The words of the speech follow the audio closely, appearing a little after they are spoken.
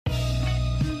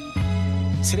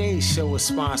Today's show is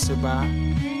sponsored by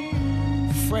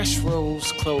Fresh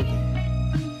Rose Clothing.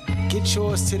 Get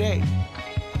yours today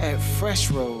at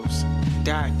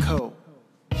FreshRose.co.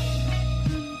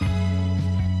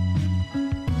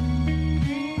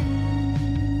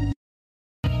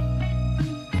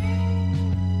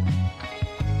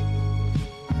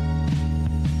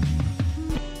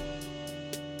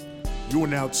 You are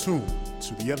now tuned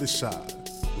to The Other Side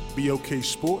with BOK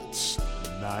Sports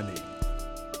 980.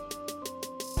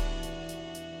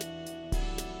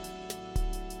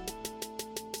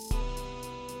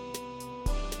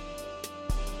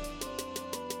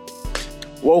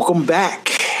 Welcome back.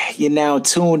 You're now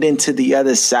tuned into The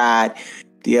Other Side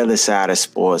of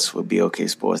Sports with BOK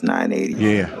Sports 980.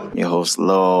 Yeah. Your host,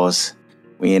 Laws.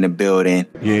 We in the building.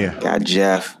 Yeah. Got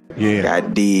Jeff. Yeah.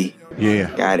 Got D. Yeah.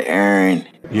 Got Aaron.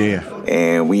 Yeah.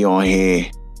 And we on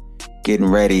here getting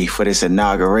ready for this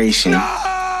inauguration.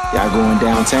 Y'all going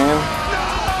downtown?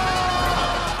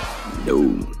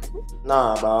 No.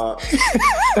 Nah, dog.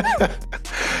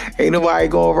 Ain't nobody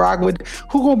gonna rock with.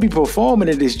 Who gonna be performing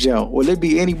at this jump? Will it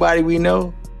be anybody we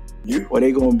know? You? Or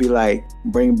they gonna be like,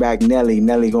 bring back Nelly?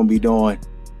 Nelly gonna be doing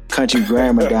country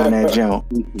grammar down that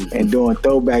jump and doing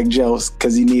throwback jokes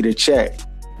because he need a check.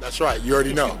 That's right. You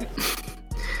already know.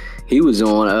 He was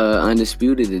on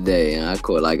Undisputed today, and I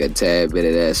caught like a tad bit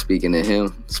of that speaking to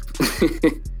him.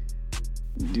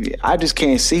 I just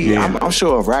can't see. Yeah. I'm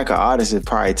sure a record artist would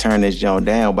probably turn this joint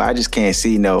down, but I just can't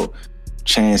see no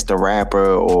Chance the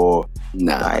Rapper or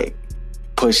like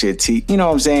Pusha T. You know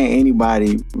what I'm saying?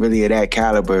 Anybody really of that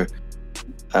caliber.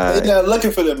 They're not looking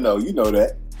for them, though. You know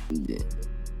that. Yeah.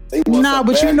 Nah,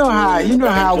 but you know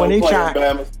how when they try.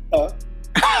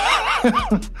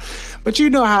 But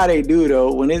you know how they do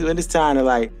though. When it's time to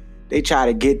like, they try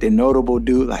to get the notable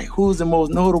dude. Like, who's the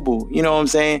most notable? You know what I'm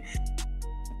saying?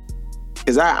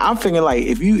 Because I'm thinking like,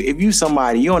 if you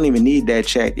somebody, you don't even need that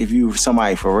check if you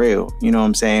somebody for real. You know what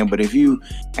I'm saying? But if you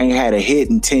ain't had a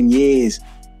hit in 10 years,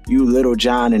 you Little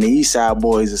John and the East Side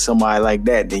Boys or somebody like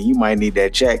that, then you might need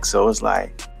that check. So it's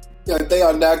like, yeah, they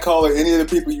are not calling any of the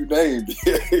people you named.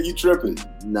 You tripping?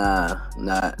 Nah,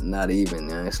 not even.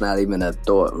 Man. It's not even a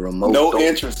thought. Remote. No thought.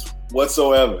 interest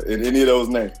whatsoever in any of those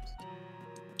names.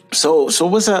 So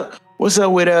what's up? What's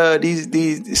up with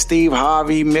these Steve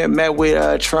Harvey met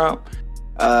with Trump?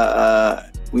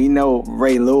 We know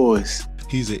Ray Lewis.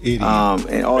 He's an idiot.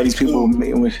 And all Ray these people Coon.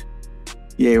 meeting with,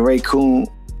 Ray Coon.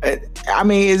 I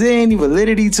mean, is there any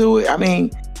validity to it? I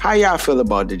mean, how y'all feel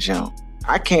about the jump?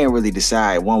 I can't really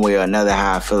decide one way or another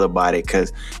how I feel about it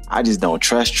because I just don't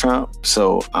trust Trump.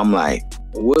 So I'm like,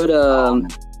 Would have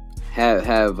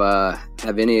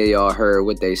any of y'all heard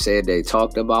what they said they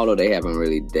talked about, or they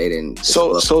didn't?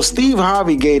 So Steve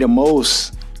Harvey gave the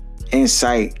most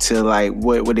insight to like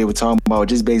what they were talking about,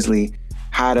 just basically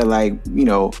how to like,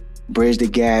 bridge the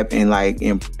gap and like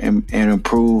and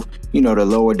improve, the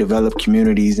lower developed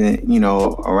communities and,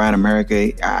 around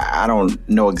America. I don't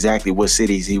know exactly what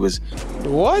cities he was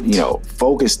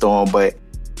focused on, but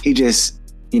he just,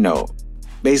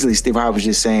 basically Steve Harvey was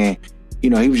just saying, he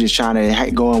was just trying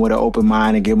to go in with an open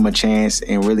mind and give him a chance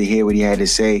and really hear what he had to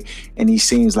say. And he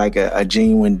seems like a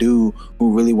genuine dude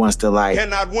who really wants to like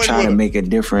try to make a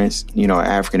difference,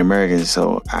 African Americans.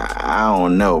 So I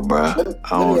don't know, bro. Let me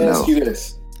ask you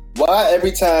this. Why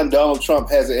every time Donald Trump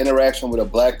has an interaction with a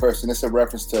black person, it's a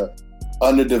reference to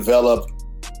underdeveloped,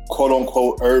 quote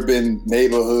unquote, urban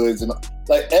neighborhoods? And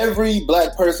like every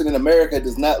black person in America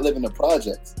does not live in the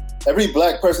projects. Every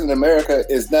black person in America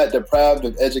is not deprived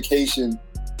of education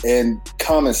and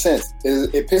common sense.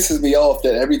 It pisses me off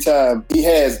that every time he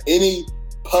has any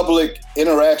public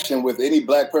interaction with any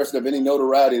black person of any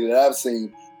notoriety that I've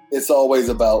seen, it's always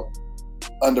about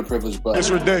underprivileged blacks.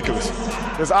 It's ridiculous.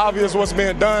 It's obvious what's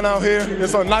being done out here.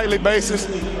 It's on a nightly basis.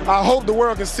 I hope the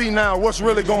world can see now what's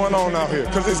really going on out here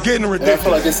because it's getting ridiculous. And I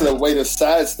feel like this is a way to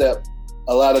sidestep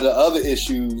a lot of the other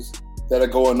issues that are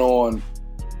going on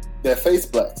that face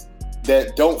blacks,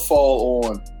 that don't fall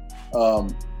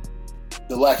on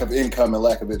the lack of income and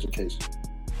lack of education.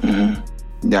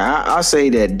 Mm-hmm. Yeah, I'll say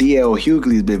that D.L.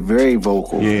 Hughley's been very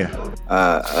vocal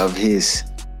of his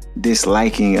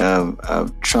disliking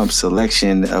of Trump's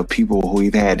selection of people who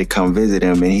he'd had to come visit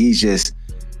him. And he's just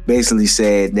basically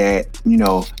said that,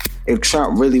 if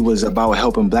Trump really was about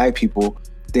helping black people,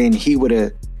 then he would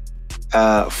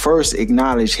have first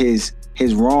acknowledged his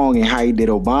wrong and how he did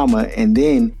Obama, and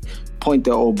then point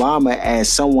to Obama as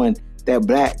someone that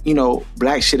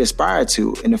black should aspire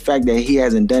to. And the fact that he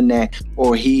hasn't done that,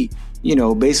 or he,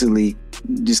 basically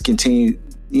just continued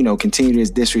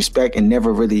his disrespect and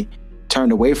never really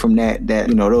turned away from that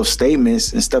those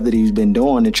statements and stuff that he's been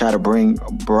doing to try to bring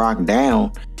Barack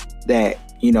down, that,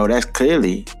 that's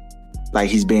clearly like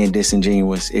he's being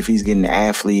disingenuous if he's getting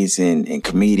athletes and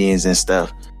comedians and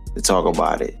stuff to talk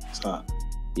about it. So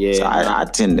I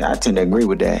tend to agree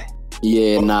with that.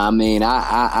 Yeah, I mean,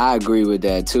 I agree with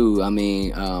that too. I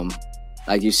mean,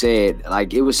 like you said,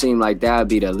 like it would seem like that would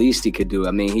be the least he could do.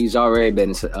 I mean, he's already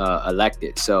been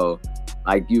elected, so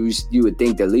like you would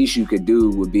think the least you could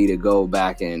do would be to go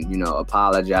back and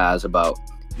apologize about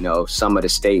some of the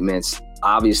statements.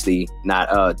 Obviously,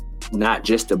 not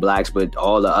just the blacks, but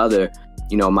all the other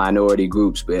minority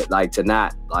groups. But like to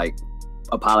not like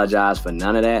apologize for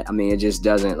none of that. I mean, it just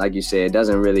doesn't, like you said, it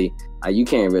doesn't really. You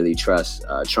can't really trust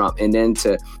Trump, and then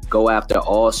to go after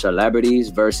all celebrities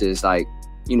versus like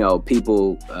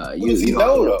people. Who does he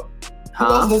know though? Who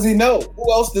else does he know?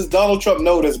 Who else does Donald Trump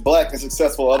know that's black and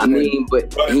successful? But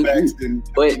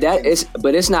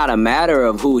it's not a matter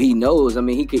of who he knows. I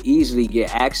mean, he could easily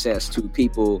get access to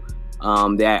people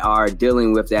that are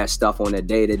dealing with that stuff on a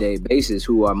day-to-day basis,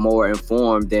 who are more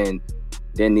informed than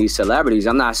these celebrities.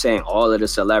 I'm not saying all of the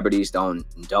celebrities don't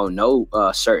know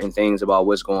certain things about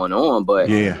what's going on, but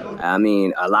I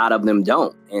mean, a lot of them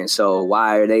don't. And so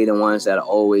why are they the ones that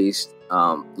always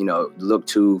look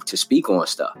to speak on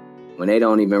stuff when they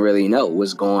don't even really know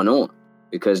what's going on?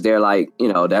 Because they're like,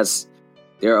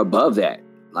 they're above that.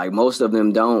 Like most of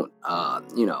them don't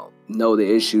know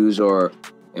the issues or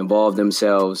involve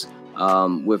themselves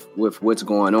with what's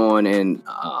going on in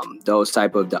those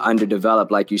type of the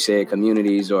underdeveloped, like you said,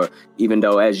 communities, or even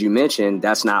though, as you mentioned,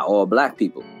 that's not all black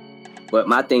people. But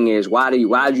my thing is, why do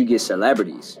you get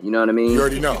celebrities? You know what I mean? You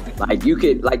already know. Like you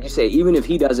could, like you say, even if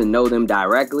he doesn't know them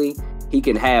directly, he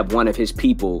can have one of his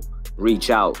people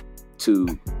reach out to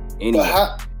anyone.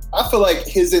 I feel like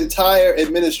his entire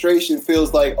administration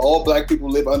feels like all black people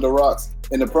live under rocks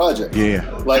in the project. Yeah.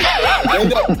 Like, I'm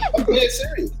dead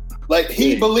serious. Like,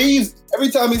 he believes every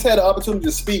time he's had an opportunity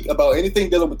to speak about anything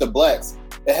dealing with the blacks,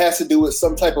 it has to do with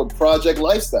some type of project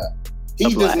lifestyle.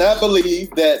 He does not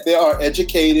believe that there are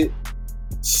educated,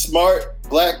 smart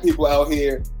black people out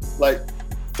here, like,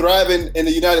 thriving in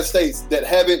the United States that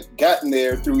haven't gotten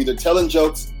there through either telling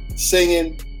jokes,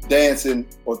 singing, dancing,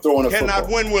 or throwing a football.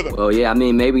 Cannot win with him. Well, yeah, I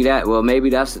mean, maybe that's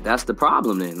the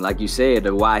problem then. Like you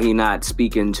said, why he not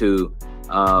speaking to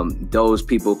those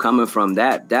people coming from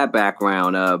that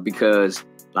background, because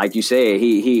like you said,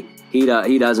 he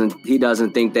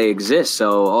doesn't think they exist.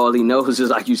 So all he knows is,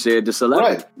 like you said, the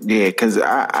celebrity. Right. Yeah, because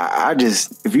I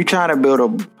just, if you're trying to build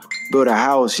a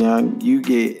house, you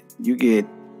get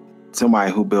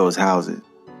somebody who builds houses.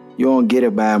 You don't get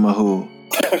a Bama who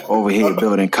over here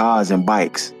building cars and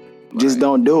bikes. Just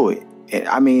don't do it.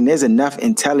 I mean, there's enough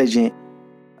intelligent,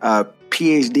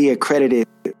 PhD accredited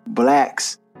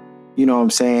blacks. You know what I'm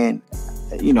saying?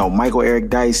 Michael Eric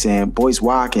Dyson, Boyce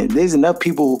Watkins. There's enough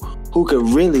people who could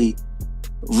really,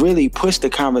 really push the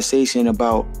conversation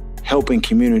about helping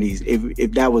communities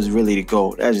if that was really the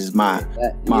goal. That's just my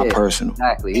personal.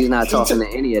 Exactly. He's not talking to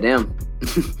any of them.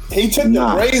 He took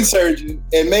the brain surgeon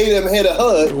and made him hit a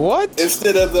HUD. What?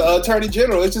 Instead of the attorney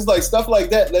general. It's just like stuff like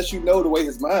that lets you know the way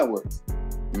his mind works.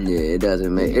 Yeah, it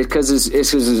doesn't make it because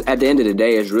it's at the end of the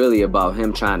day, it's really about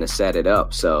him trying to set it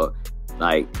up. So,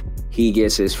 like, he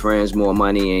gets his friends more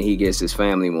money and he gets his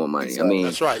family more money. I mean,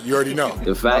 that's right. You already know.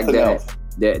 The fact that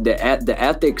the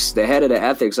ethics, the head of the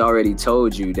ethics already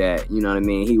told you that, you know what I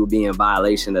mean, he would be in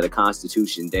violation of the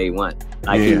Constitution day one.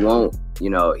 Like, he won't,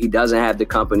 he doesn't have the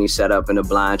company set up in a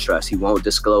blind trust. He won't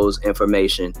disclose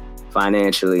information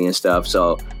financially and stuff.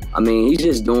 So, I mean, he's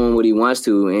just doing what he wants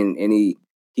to, and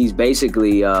he's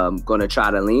basically going to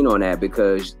try to lean on that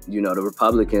because, the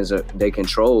Republicans they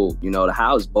control, the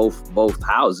House, both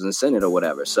houses and Senate or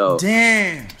whatever. So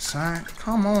damn, son,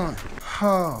 come on.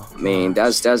 Oh, I mean,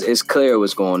 that's it's clear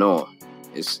what's going on.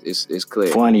 It's clear.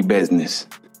 Funny business.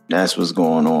 That's what's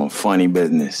going on. Funny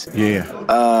business.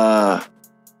 Yeah.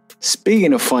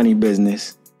 Speaking of funny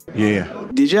business. Yeah.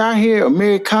 Did y'all hear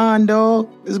Amir Khan, dog?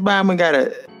 This Bama got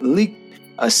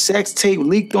a sex tape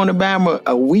leaked on the Bama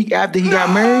a week after he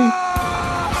got married?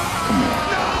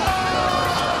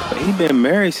 Come on. He been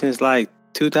married since like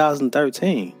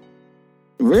 2013.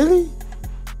 Really?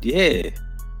 Yeah.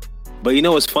 But you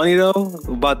know what's funny though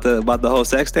about the whole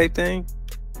sex tape thing?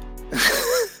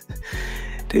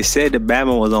 They said the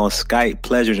Bama was on Skype,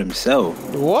 pleasured himself.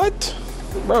 What?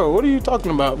 Bro, what are you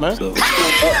talking about, man? So,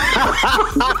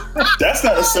 that's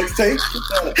not a sex tape.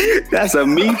 That's a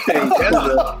me thing.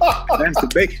 That's the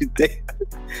bacon thing.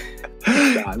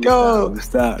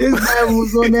 Stop. This man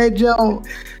was on that joint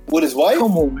with his wife.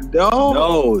 Come on, dog.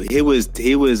 No, he was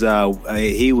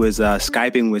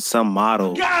Skyping with some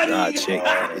model chick.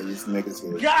 These niggas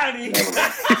here. Got it.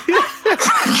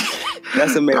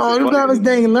 That's amazing. Oh, this Bama's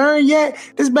they ain't learned yet.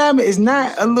 This Bama is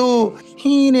not a little.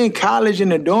 He ain't in college in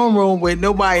the dorm room with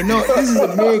nobody know. This is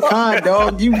a big con,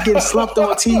 dog. You get slumped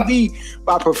on TV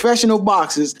by professional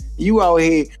boxers. You out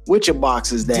here with your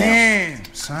boxers down.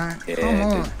 Damn, son. Come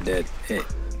on.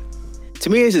 To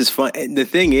me, it's just fun. The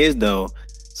thing is, though,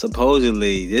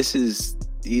 supposedly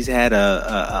he's had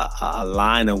a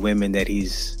line of women that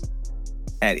he's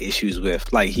had issues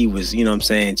with, like he was, you know what I'm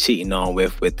saying, cheating on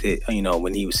with it, you know,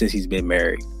 since he's been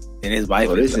married, and his wife.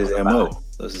 This is MO.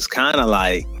 So this is kind of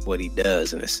like what he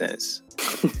does in a sense.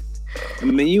 I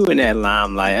mean, you in that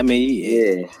limelight. I mean,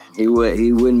 yeah, he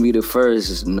wouldn't be the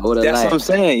first. That's what I'm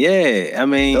saying. Yeah, I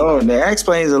mean, that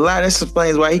explains a lot. This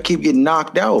explains why he keep getting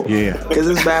knocked out. Yeah, because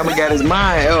this Bama got his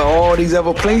mind all these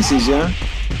other places, yeah.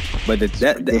 But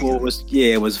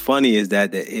it was funny is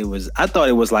that it was. I thought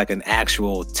it was like an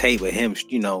actual tape with him,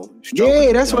 you know.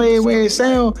 Yeah, that's why it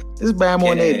sound. This Bama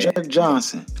on there, Jerk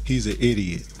Johnson. He's an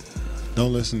idiot.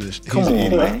 Don't listen to this. Come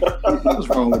on, man. What's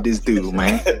wrong with this dude,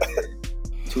 man?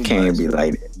 Can't be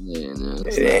like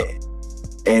that.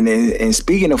 Yeah, and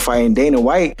speaking of fighting, Dana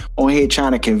White on here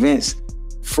trying to convince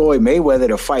Floyd Mayweather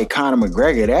to fight Conor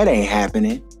McGregor. That ain't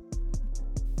happening.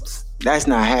 That's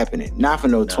not happening. Not for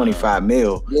no 25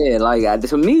 mil. Yeah, like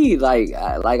to me, like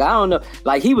I don't know.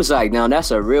 Like he was like, "No,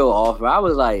 that's a real offer." I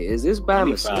was like, "Is this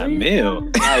Bama 25 mil?"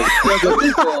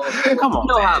 Like, come on,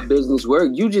 you know how business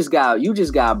works. You just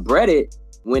got breaded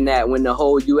when the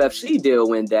whole UFC deal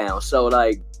went down. So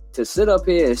like to sit up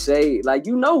here and say, like,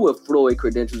 you know what Floyd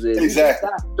credentials is? Exactly.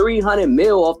 He got 300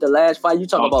 mil off the last fight. You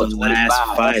talk about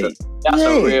 25. That's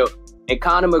a real. And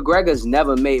Conor McGregor's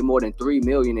never made more than $3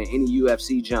 million in any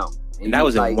UFC jump. And that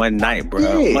was in one night, bro.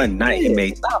 Yeah, one night he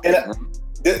made.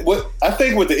 What I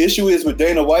think what the issue is with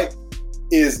Dana White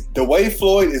is the way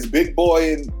Floyd is big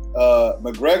boy and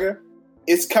McGregor.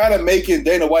 It's kind of making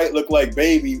Dana White look like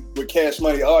Baby with Cash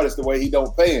Money artists the way he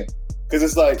don't pay him. Because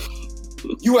it's like,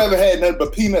 you haven't had nothing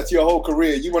but peanuts your whole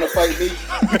career. You want to fight me?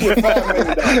 You get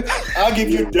 $5 million. I'll give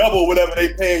you double whatever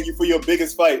they paying you for your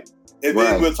biggest fight. And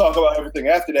then we'll talk about everything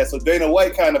after that. So Dana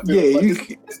White kind of feels like it's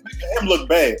making him look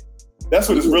bad. That's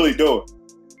what it's really doing.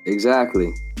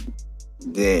 Exactly.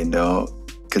 Yeah, dog.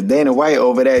 Because Dana White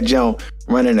over that joint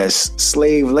running a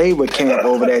slave labor camp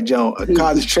over that joint, a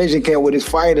concentration camp with his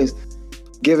fighters,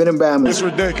 giving them Bama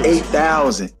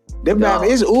 8,000. Them Bama,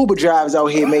 it's Uber drivers out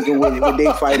here making what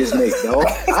they fighters make, dog.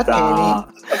 I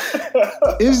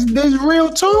can't even. There's real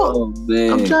talk. Oh,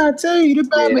 man. I'm trying to tell you, the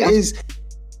Bama is.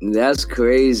 That's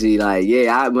crazy. Like,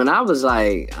 when I was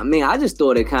like, I mean, I just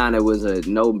thought it kind of was a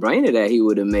no-brainer that he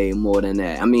would have made more than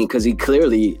that. I mean, because he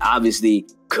clearly, obviously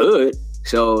could.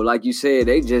 So, like you said,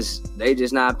 they just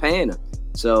not paying him.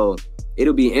 So,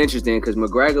 it'll be interesting because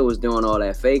McGregor was doing all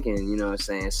that faking, you know what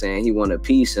I'm saying he wanted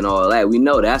peace and all that. We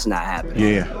know that's not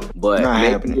happening. Yeah. But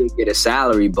maybe he'll get a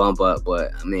salary bump up.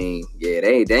 But, I mean,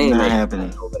 they ain't not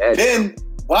happening. Over that. Then,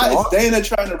 why is Dana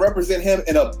trying to represent him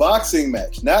in a boxing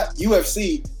match? Not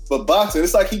UFC, but boxing.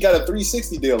 It's like he got a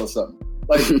 360 deal or something.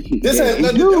 Like, this has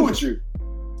nothing to do with you.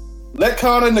 Let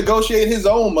Conor negotiate his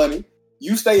own money.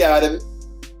 You stay out of it.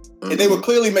 And they would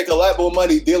clearly make a lot more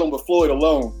money dealing with Floyd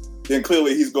alone than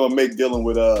clearly he's going to make dealing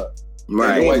with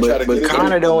right. But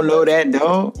Conor don't know that,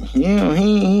 dog. He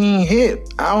ain't hip.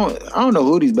 I don't know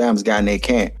who these Bams got in their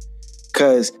camp.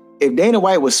 Because if Dana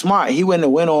White was smart, he wouldn't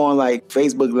have went on like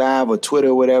Facebook Live or Twitter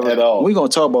or whatever. At all. We're going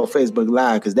to talk about Facebook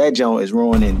Live because that joint is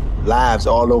ruining lives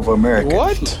all over America.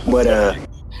 What?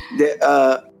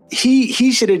 But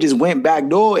he should have just went back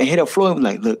door and hit up Floyd and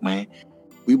was like, look, man,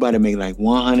 we about to make like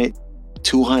 100,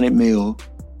 200 mil.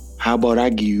 How about I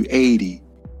give you 80?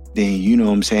 Then, you know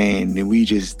what I'm saying? Then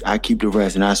I keep the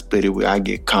rest and I split it I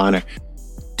get Conor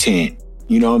 10.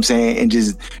 You know what I'm saying? And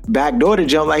just backdoor the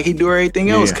jump like he do everything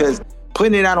else. Because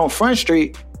putting it out on Front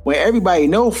Street when everybody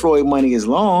know Floyd money is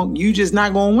long, you just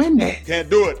not gonna win that. Can't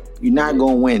do it. You're not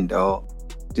gonna win, dog.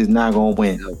 Just not gonna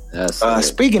win.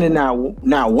 Speaking of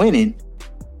not winning,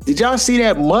 did y'all see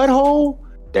that mud hole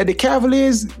that the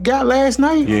Cavaliers got last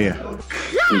night? Yeah.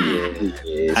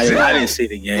 I didn't see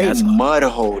the game. They mud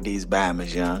hole these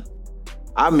Bamas, young.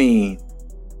 I mean,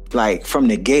 like from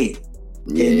the gate.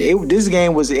 Yeah. And this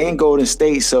game was in Golden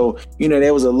State, so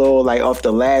there was a little like off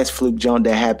the last fluke jump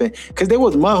that happened because they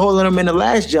was mud holing them in the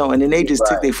last jump, and then they just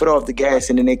took their foot off the gas,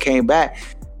 and then they came back.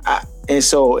 And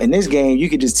so in this game, you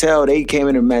could just tell they came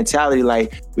in a mentality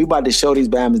like we about to show these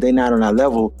Bamas they not on our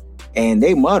level, and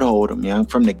they mud holed them, young,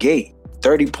 from the gate.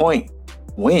 30-point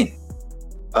win.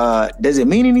 Does it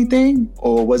mean anything,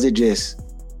 or was it just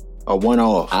a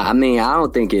one-off? I mean, I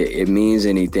don't think it means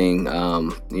anything,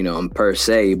 per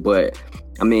se, but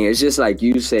I mean, it's just like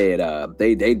you said.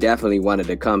 They definitely wanted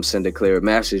to come send a clear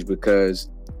message because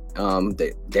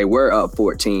they were up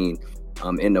 14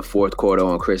 in the fourth quarter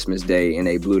on Christmas Day, and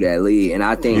they blew that lead. And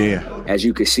I think, as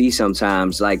you could see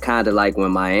sometimes, like kind of like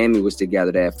when Miami was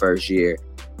together that first year,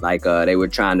 like they were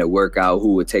trying to work out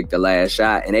who would take the last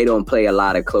shot, and they don't play a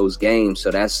lot of close games, so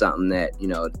that's something that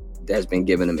that's been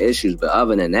giving them issues. But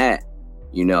other than that,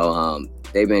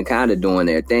 they've been kind of doing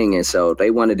their thing, and so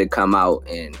they wanted to come out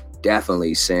and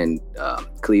definitely send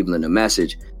Cleveland a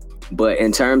message. But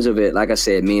in terms of it, like I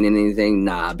said, meaning anything,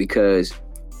 nah, because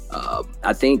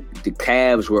I think the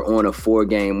Cavs were on a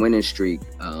 4-game winning streak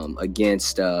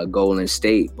against Golden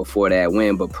State before that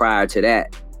win. But prior to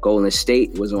that, Golden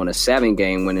State was on a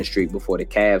 7-game winning streak before the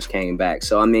Cavs came back.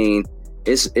 So, I mean,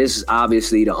 it's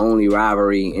obviously the only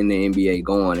rivalry in the NBA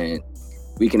going, and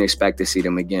we can expect to see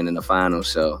them again in the finals.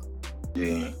 So,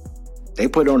 yeah. They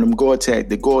put on them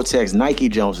Gore-Tex Nike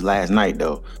jumps last night,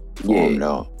 though.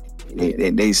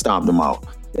 They stomped them out.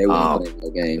 They weren't playing no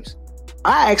games.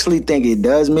 I actually think it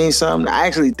does mean something. I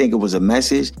actually think it was a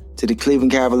message to the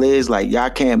Cleveland Cavaliers, like, y'all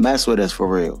can't mess with us for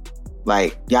real.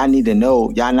 Like, y'all need to know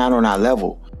y'all not on our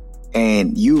level.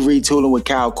 And you retooling with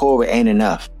Kyle Korver ain't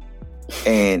enough.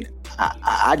 And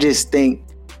I just think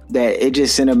that it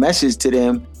just sent a message to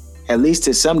them, at least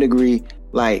to some degree,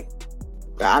 like,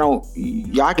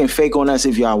 y'all can fake on us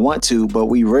if y'all want to, but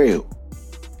we real.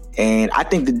 And I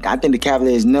think the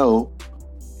Cavaliers know.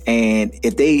 And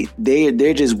if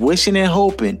they're just wishing and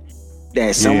hoping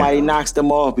that somebody knocks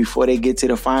them off before they get to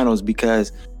the finals,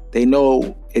 because they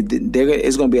know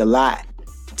it's going to be a lot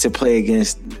to play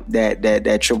against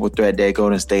that triple threat that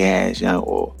Golden State has,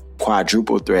 or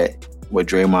quadruple threat with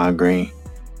Draymond Green.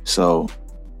 So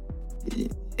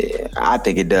I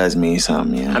think it does mean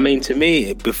something. I mean, to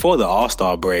me, before the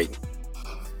All-Star break,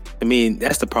 I mean,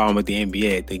 that's the problem with the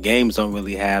NBA. The games don't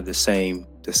really have the same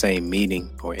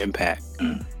meaning or impact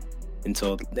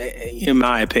until, in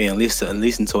my opinion, at least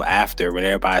until after, when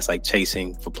everybody's like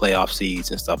chasing for playoff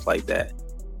seeds and stuff like that.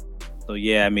 So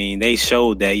yeah, I mean, they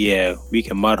showed that we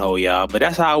can mudhole y'all, but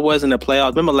that's how it was in the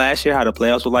playoffs. Remember last year how the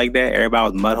playoffs were like that?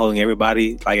 Everybody was mudholing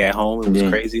everybody like at home. It was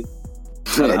crazy.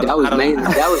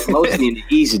 That was mostly in the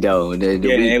East though.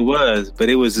 It was, but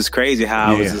it was just crazy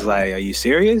how I was just like, are you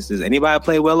serious? Does anybody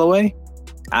play well away?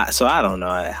 So I don't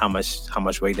know how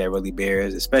much weight that really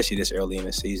bears, especially this early in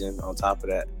the season. On top of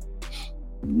that,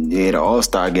 the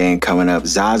All-Star game coming up.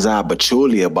 Zaza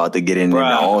Pachulia about to get in the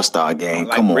All-Star game.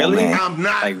 Like, come really? on, man. I'm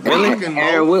not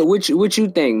Aaron, what you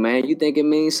think, man? You think it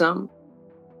means something?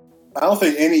 I don't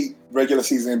think any regular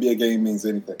season NBA game means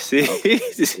anything. See, I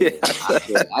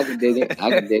can dig it.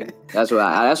 That's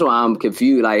why I'm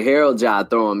confused. Like Harold John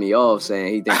throwing me off,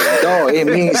 saying he thinks it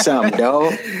means something,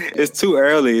 dog. It's too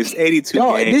early. It's 82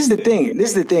 games. This is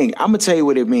the thing. I'm gonna tell you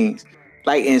what it means.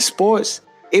 Like in sports,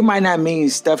 it might not mean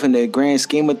stuff in the grand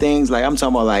scheme of things. Like I'm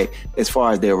talking about, like as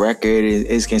far as their record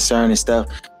is concerned and stuff.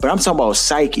 But I'm talking about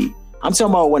psyche. I'm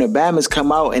talking about when the Bammers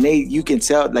come out and you can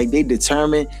tell, like they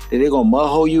determine that they're gonna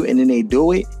mudhole you, and then they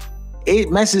do it.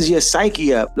 It messes your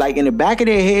psyche up. Like in the back of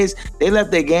their heads, they left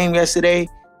their game yesterday.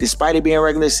 Despite it being a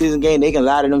regular season game, they can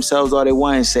lie to themselves all they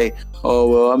want and say, "Oh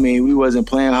well, I mean, we wasn't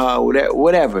playing hard,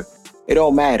 whatever." It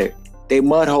don't matter. They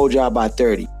mudhole y'all by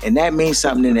 30, and that means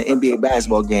something in the NBA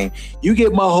basketball game. You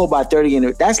get mudholed by 30,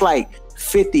 and that's like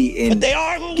 50 and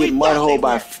get mudholed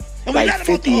by like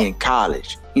 50 in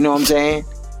college. You know what I'm saying?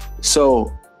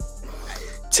 So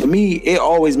to me, it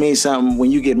always means something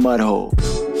when you get mudholed.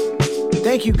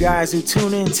 Thank you guys who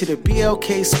tune in to the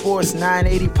BLK Sports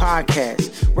 980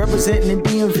 podcast, representing the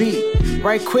DMV.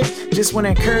 Right quick, just want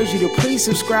to encourage you to please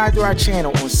subscribe to our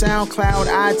channel on SoundCloud,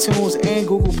 iTunes, and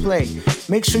Google Play.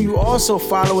 Make sure you also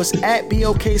follow us at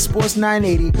BLK Sports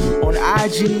 980 on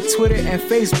IG, Twitter, and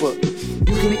Facebook.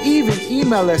 You can even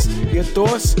email us your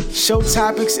thoughts, show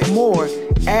topics, and more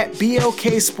at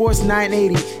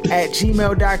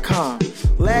blksports980@gmail.com.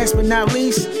 Last but not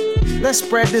least, let's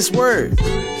spread this word.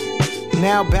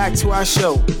 Now back to our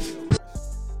show.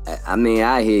 I mean,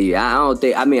 I hear you.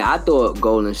 I thought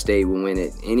Golden State would win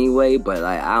it anyway, but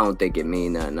like I don't think it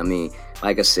mean nothing. I mean,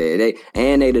 like I said, they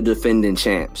the defending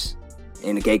champs.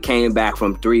 And they came back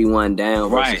from 3-1 down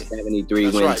versus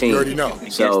 73-win team. You already know.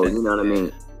 So, you know what I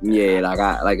mean? Yeah,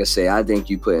 like I said, I think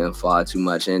you putting far too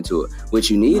much into it.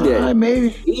 What you need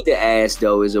to ask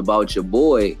though is about your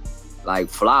boy, like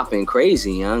flopping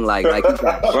crazy, young. Like he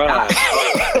got shot.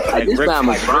 Like this time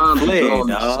LeBron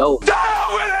so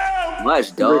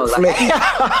much, dog. Like,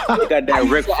 got that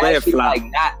Ric Flair flop. Like,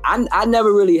 I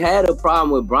never really had a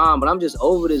problem with Bron, but I'm just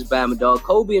over this Bama, dog.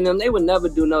 Kobe and them, they would never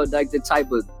do no like the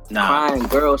type of crying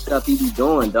girl stuff he be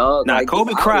doing, dog. Nah, like,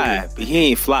 Kobe cried, but he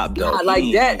ain't flopped, though. Nah,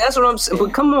 like that. That's what I'm saying.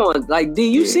 But come on, like, D,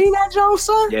 you seen that, Jones,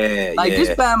 son? Yeah, like this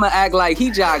Bama act like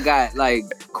he just got like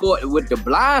caught with the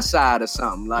blind side or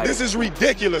something. Like this is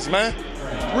ridiculous, man.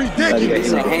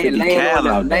 Ridiculous.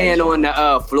 Laying on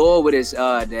the floor with his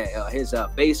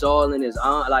face all in his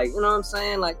arm, like, you know what I'm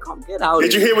saying? Like, come get out.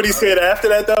 Did you hear what he said after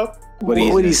that though? What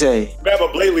did he say?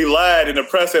 Bama blatantly lied in the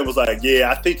press and was like, "Yeah,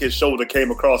 I think his shoulder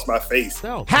came across my face."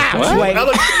 How? I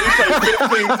looked at the replay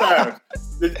 15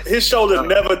 times. His shoulder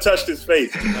never touched his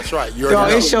face. That's right. Dog,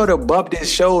 his shoulder bumped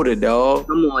his shoulder, dog.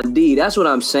 Come on, D. That's what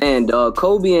I'm saying, dog.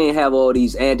 Kobe ain't have all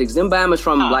these antics. Them Bamas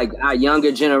from like our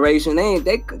younger generation,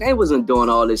 they wasn't doing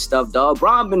all this stuff, dog.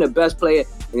 Bron been the best player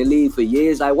in the league for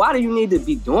years. Like, why do you need to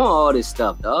be doing all this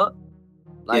stuff, dog?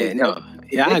 Like,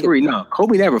 Yeah, I agree. No,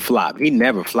 Kobe never flopped. He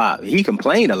never flopped. He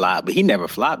complained a lot, but he never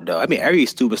flopped, though. I mean, every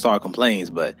superstar complains,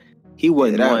 but he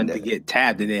wasn't one to get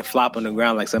tapped and then flop on the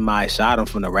ground like somebody shot him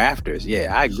from the rafters.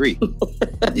 Yeah, I agree.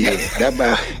 Yeah, that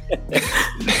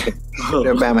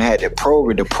Bama had the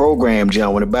program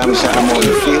jump when the Bama shot him on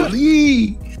the field.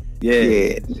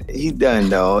 Yeah, he done,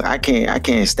 though. I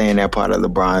can't stand that part of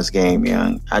LeBron's game,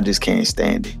 young. I just can't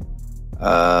stand it.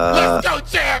 Let's go,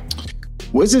 champ.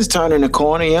 Wizards turning the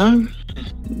corner, young.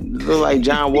 Look like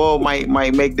John Wall might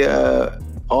make the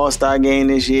All-Star game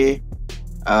this year.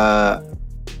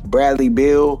 Bradley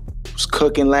Beal was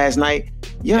cooking last night.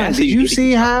 Young, did you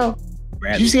see how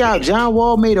John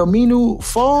Wall made Aminu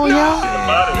fall, young?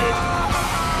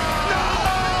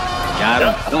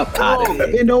 Got him up out of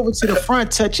there. Bend over to the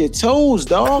front, touch your toes,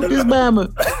 dog. This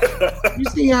Bama. You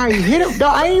see how he hit him,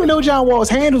 dog? I didn't even know John Wall's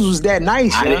handles was that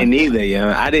nice. I didn't either, yo.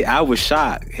 I was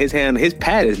shocked. His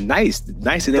pad is nice,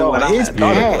 nicer than what his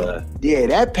pad. Yeah,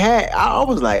 that pad. I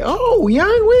was like, oh,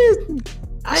 young,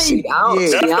 that's to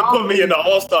put me in the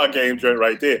All-Star game joint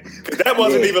right there. Because that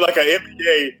wasn't even like an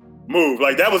NBA move.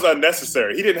 Like, that was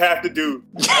unnecessary. He didn't have to do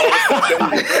all the stuff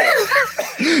that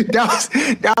he did.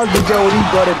 that was the joke when he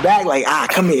brought it back. Like,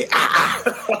 come here.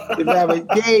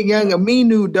 Young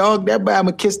Aminu, dog. That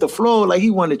Bama kissed the floor like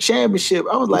he won a championship.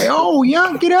 I was like, oh,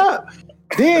 young, get up.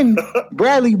 Then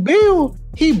Bradley Beal,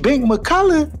 he bent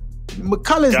McCullough's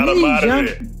knees, young.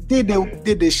 Did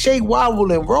the shake,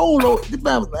 wobble, and roll. The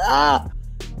Bama was like,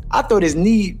 I thought his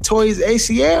knee tore his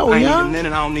ACL, I ain't need him then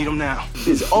and I don't need him now.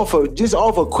 Just off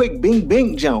a quick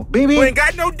bing jump. Bing. You ain't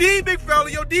got no D, big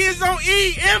fella. Your D is on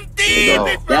E. Empty,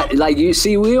 big fella. Like, you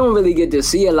see, we don't really get to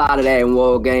see a lot of that in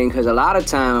Wall game because a lot of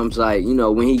times, like, you know,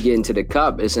 when he get into the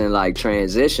cup, it's in like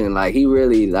transition. Like, he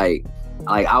really like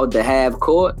out the half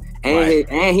court, and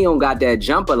he don't got that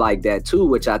jumper like that too,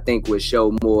 which I think would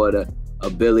show more the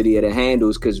ability of the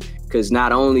handles because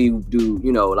not only do,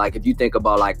 you know, like if you think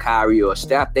about like Kyrie or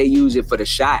Steph, they use it for the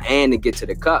shot and to get to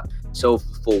the cup. So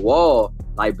for Wall,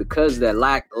 like, because the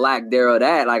lack there of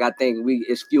that, like, I think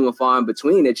it's few and far in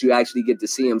between that you actually get to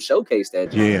see him showcase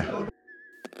that. Yeah.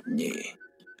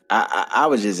 I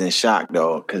was just in shock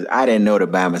though, because I didn't know the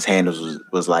Bama's handles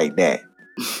was like that.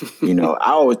 You know,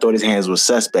 I always thought his hands was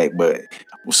suspect, but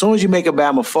as soon as you make a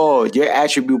Bama fall, your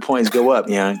attribute points go up,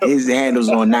 young. His handle's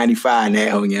on 95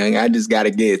 now, young. I just got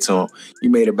to get it to him. You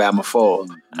made a Bama fall.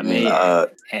 I mean,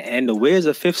 and the Wiz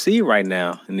are 5th seed right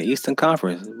now in the Eastern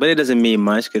Conference, but it doesn't mean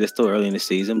much because it's still early in the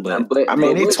season. But I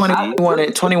mean, they're 21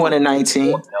 and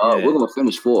 19. We're gonna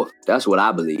finish 4th. That's what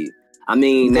I believe. I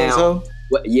mean, now. So?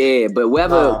 Yeah, but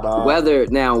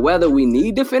whether we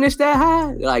need to finish that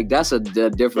high, like, that's a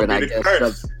different, I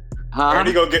guess.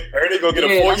 Ernie gonna get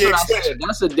a 4-year extension.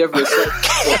 That's a different.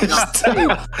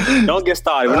 Don't get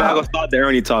started. We're not gonna start the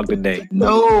Ernie talk today.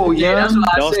 No, that's what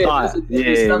don't start.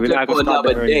 We're not gonna start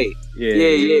another day.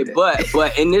 Yeah.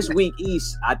 But in this week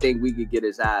East, I think we could get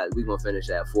as high. We're gonna finish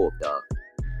at 4th, dog.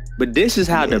 But this is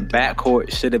how the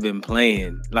backcourt should have been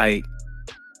playing. Like,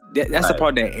 that's the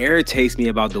part that irritates me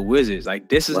about the Wizards. Like,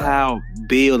 this is how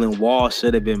Beal and Wall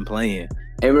should have been playing.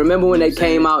 And remember when they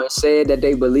came out and said that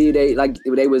they believed they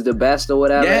was the best or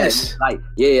whatever? Yes. And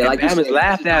Bama's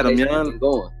laughed at them, young.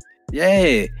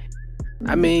 Yeah.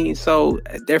 I mean, so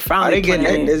they're finally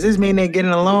getting. Does this mean they're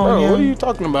getting along? Bro, what are you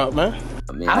talking about, man?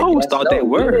 I mean, I always thought they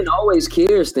were. Women always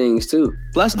cares things too.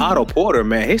 Plus, Otto Porter,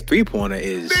 man, his 3-pointer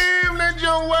is. Damn, that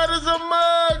John wet as a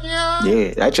mug,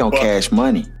 yeah, that John cash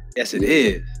money. Yes, it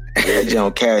is. That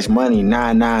John cash money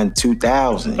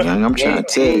 99-2000, young. I'm trying to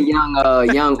tell you,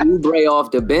 young Oubre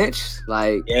off the bench,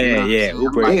 like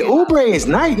Oubre. Oubre is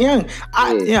nice, young.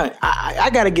 I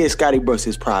gotta give Scotty Brooks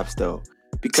his props though.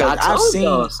 because I'm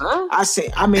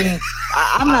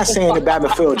not saying that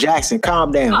Batman Phil Jackson.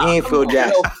 Calm down. He ain't Phil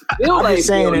Jackson. I'm just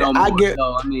saying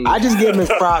that I just give him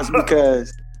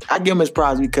his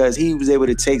props because he was able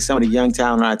to take some of the young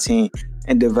talent on our team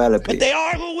and develop it. But they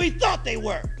are who we thought they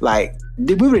were. Like,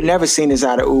 we would have never seen this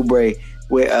out of Oubre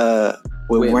with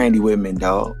Randy Whitman,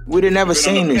 dog. We'd have never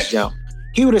seen this jump.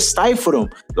 He would have stifled them.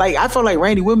 Like, I felt like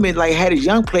Randy Whitman had his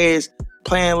young players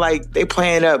playing like they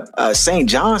playing up St.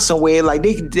 John somewhere. Like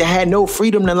they had no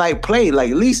freedom to play.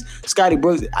 Like at least Scotty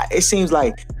Brooks, it seems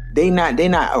like they're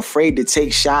not afraid to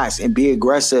take shots and be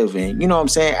aggressive and, you know what I'm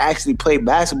saying, actually play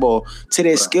basketball to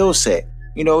their skill set.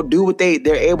 You know, do what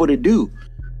they're able to do.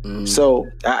 So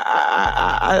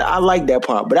I like that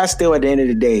part, but I still at the end of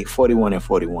the day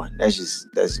 41-41.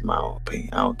 That's my own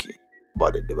opinion. I don't care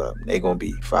about the development. They're gonna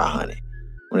be 500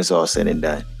 when it's all said and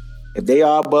done. If they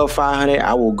are above 500,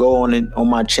 I will go on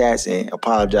my chats and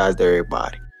apologize to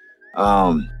everybody.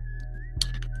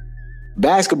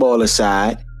 Basketball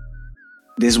aside,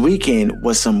 this weekend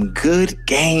was some good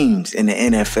games in the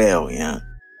NFL. Yeah,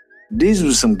 these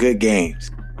were some good games.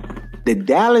 The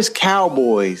Dallas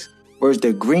Cowboys versus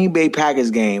the Green Bay Packers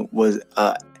game was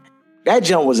that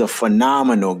jump was a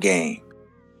phenomenal game.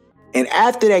 And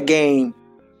after that game,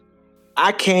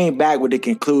 I came back with the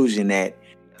conclusion that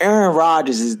Aaron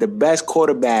Rodgers is the best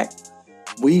quarterback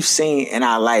we've seen in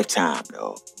our lifetime,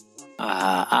 though.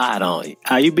 I don't.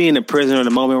 Are you being a prisoner of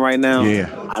the moment right now? Yeah.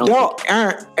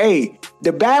 Aaron,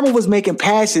 the Bama was making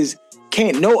passes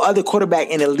no other quarterback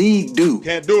in the league do.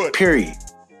 Can't do it. Period.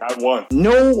 Not one.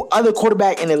 No other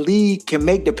quarterback in the league can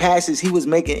make the passes he was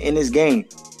making in this game.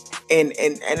 And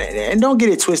don't get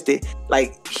it twisted.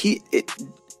 Like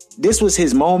this was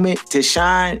his moment to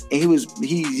shine, and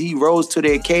he rose to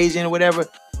the occasion or whatever.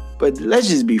 But let's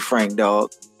just be frank,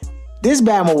 dog. This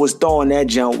Bama was throwing that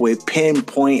jump with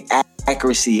pinpoint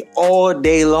accuracy all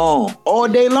day long,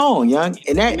 young.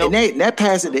 And that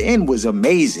pass at the end was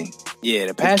amazing. Yeah,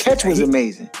 the catch was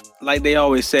amazing. Like they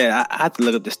always said, I have to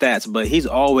look up the stats, but he's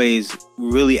always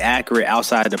really accurate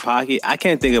outside the pocket. I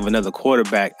can't think of another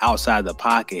quarterback outside the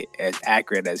pocket as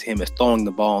accurate as him as throwing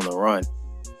the ball on the run.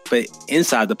 But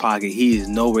inside the pocket, he is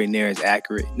nowhere near as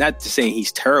accurate. Not to say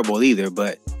he's terrible either,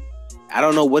 but I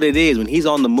don't know what it is. When he's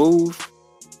on the move,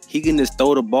 he can just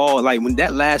throw the ball. Like when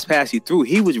that last pass he threw,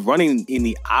 he was running in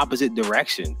the opposite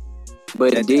direction.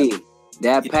 But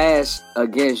that pass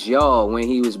against y'all when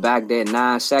he was back there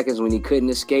 9 seconds when he couldn't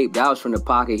escape, that was from the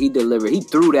pocket. He delivered. He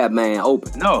threw that man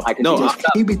open.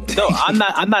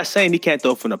 I'm not saying he can't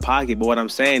throw from the pocket, but what I'm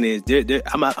saying is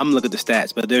I'm looking at the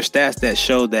stats, but there's stats that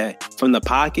show that from the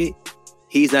pocket,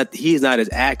 he's not as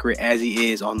accurate as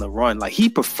he is on the run. Like he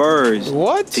prefers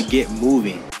to get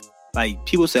moving. Like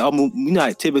people say,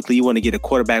 typically you want to get a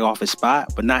quarterback off his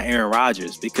spot, but not Aaron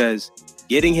Rodgers, because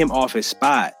getting him off his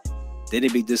spot, then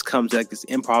it just comes like this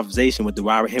improvisation with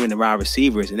him and the wide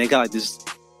receivers, and they got like this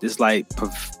like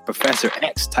Professor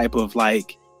X type of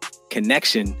like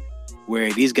connection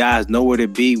where these guys know where to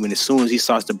be when as soon as he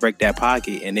starts to break that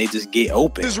pocket, and they just get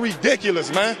open. This is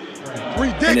ridiculous, man.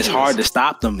 Ridiculous. And it's hard to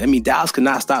stop them. I mean, Dallas could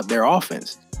not stop their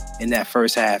offense in that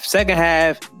first half. Second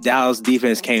half, Dallas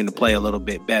defense came to play a little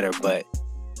bit better, but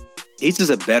he's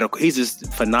just a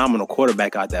phenomenal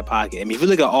quarterback out that pocket. I mean, if you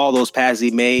look at all those passes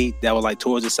he made that were like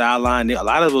towards the sideline, a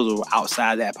lot of those were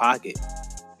outside that pocket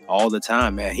all the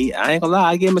time, man. I ain't gonna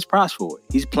lie, I give him his props for it.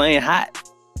 He's playing hot.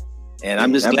 And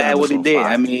I'm just glad what he did.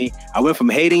 I mean, I went from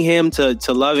hating him to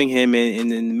loving him in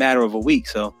the matter of a week.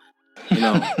 So, you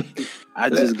know, I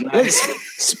just glad.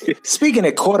 Speaking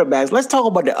of quarterbacks, let's talk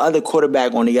about the other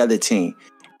quarterback on the other team.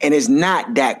 And it's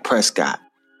not Dak Prescott.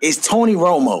 It's Tony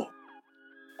Romo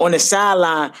on the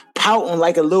sideline pouting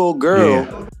like a little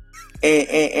girl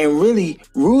and really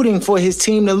rooting for his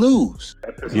team to lose.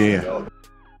 Yeah.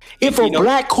 If a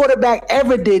black quarterback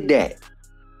ever did that,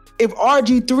 if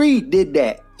RG3 did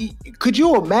that, could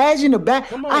you imagine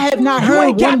I have not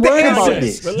heard one word about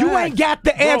this. Relax. You ain't got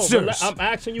the answers. I'm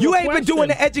asking you. You ain't been doing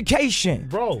the education,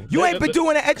 bro. You ain't been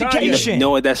doing the education. You know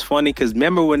what? That's funny because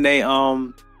remember when they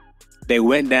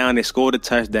went down, they scored a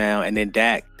touchdown, and then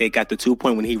Dak, they got the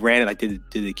 2-point when he ran it, like did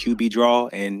the QB draw,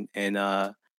 and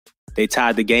they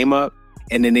tied the game up,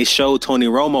 and then they showed Tony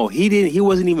Romo. He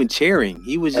wasn't even cheering.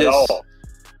 He was just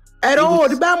at all.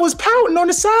 The man was pouting on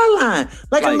the sideline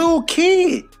like a little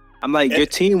kid. I'm like, your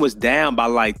team was down by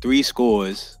like 3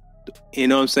 scores. You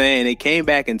know what I'm saying? They came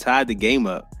back and tied the game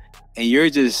up, and you're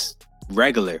just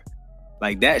regular.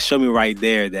 Like that showed me right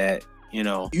there that, you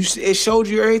know, it showed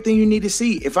you everything you need to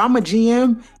see. If I'm a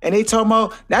GM and they talking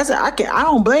about I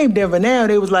don't blame Denver now.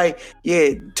 They was like,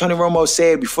 yeah, Tony Romo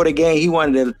said before the game he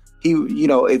wanted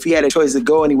if he had a choice to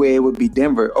go anywhere, it would be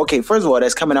Denver. Okay, first of all,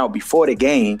 that's coming out before the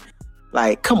game.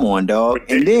 Like, come on, dog.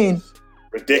 Ridiculous.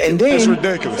 It's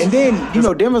ridiculous. And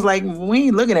then, Denver's like, we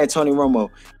ain't looking at Tony Romo.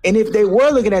 And if they were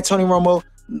looking at Tony Romo,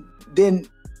 then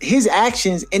his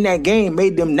actions in that game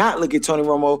made them not look at Tony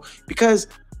Romo because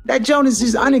that Jonas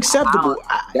is unacceptable.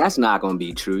 That's not going to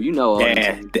be true.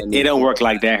 It don't work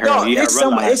like that, no, it's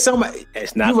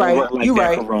not going to work like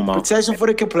that for Romo. Protection for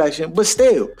the complexion, but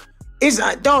still. This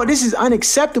is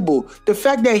unacceptable. The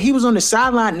fact that he was on the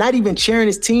sideline, not even cheering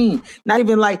his team, not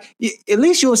even like, at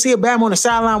least you'll see a Bama on the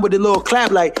sideline with a little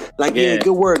clap, like yeah,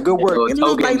 good work. It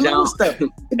looked like little stuff. The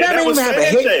Bama didn't even have a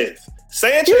hit.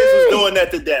 Sanchez was doing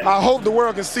that today. I hope the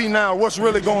world can see now what's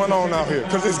really going on out here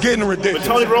because it's getting ridiculous.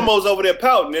 But Tony Romo's over there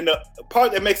pouting, and the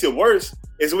part that makes it worse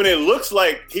is when it looks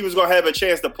like he was going to have a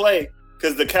chance to play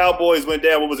because the Cowboys went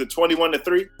down,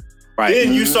 21-3? Right.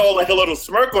 Then you saw like a little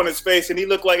smirk on his face, and he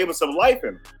looked like it was some life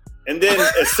in him. And then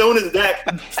as soon as that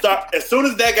got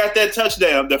that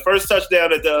touchdown, the first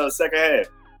touchdown at the second half,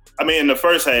 in the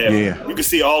first half, you could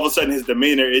see all of a sudden his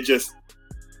demeanor, it just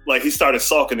like he started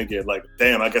sulking again. Like,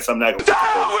 damn, I guess I'm not going to.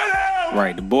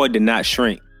 Right, the boy did not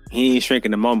shrink. He didn't shrink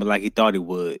in the moment like he thought he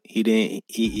would. He didn't.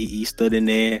 He stood in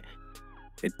there.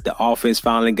 The offense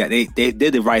finally got. They did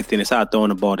the right thing. They started throwing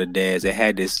the ball to Dez. They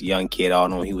had this young kid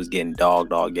all on. He was getting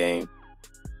dogged all game.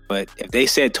 But if they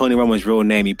said Tony Romo's real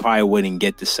name, he probably wouldn't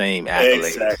get the same accolades.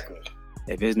 Exactly.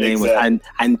 If his name was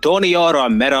Antonio or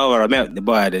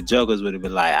boy, the jokers would have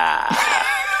been like,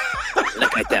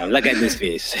 look at that. Look at this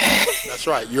face. That's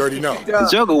right. You already know. The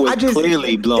joker was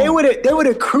clearly blown. They would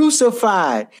have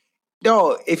crucified.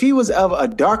 Dog, if he was of a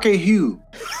darker hue,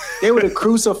 they would have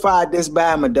crucified this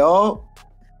Bama, dog.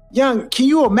 Young, can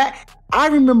you imagine? I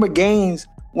remember games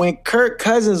when Kirk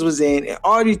Cousins was in and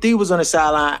RG3 was on the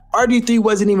sideline. RG3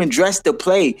 wasn't even dressed to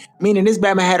play, meaning this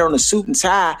Bama had on a suit and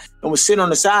tie and was sitting on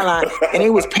the sideline, and they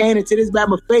was panning to this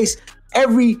Bama face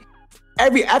after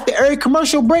every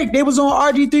commercial break. They was on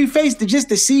RG3 face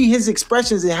to see his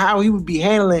expressions and how he would be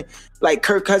handling like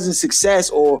Kirk Cousins' success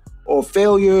or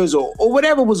failures or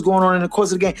whatever was going on in the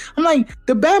course of the game. I'm like,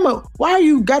 the Bama, why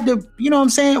you got the,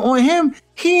 on him?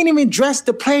 He ain't even dressed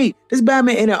to play. This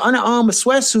Bama in an Under Armour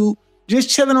sweatsuit, just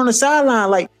chilling on the sideline.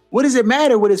 Like, what does it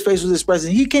matter what his face was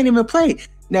expressing? He can't even play.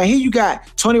 Now, here you got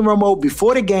Tony Romo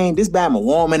before the game, this Bama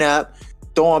warming up,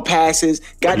 throwing passes,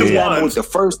 got this Bama with the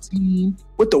first team,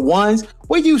 with the ones.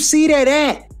 Where do you see that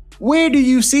at? Where do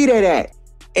you see that at?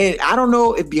 And I don't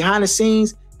know if behind the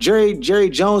scenes, Jerry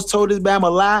Jones told this Bama a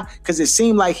lie, because it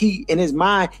seemed like he, in his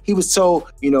mind, he was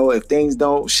told, if things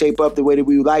don't shape up the way that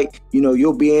we like,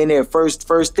 you'll be in there first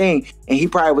thing. And he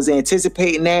probably was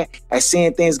anticipating that as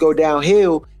seeing things go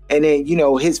downhill. And then,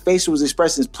 his facial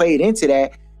expressions played into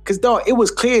that. Because, dog, it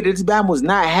was clear that this Bama was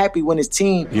not happy when his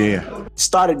team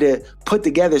started to put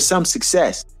together some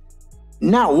success.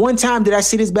 Not one time did I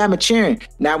see this Bama cheering.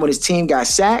 Not when his team got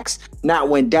sacks. Not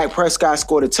when Dak Prescott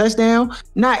scored a touchdown.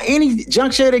 Not any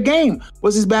juncture of the game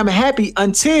was this Bama happy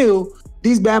until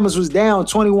these Bamas was down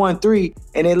 21-3,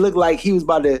 and it looked like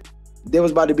there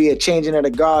was about to be a changing of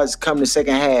the guards come the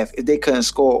second half if they couldn't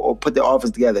score or put the offense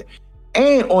together.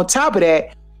 And on top of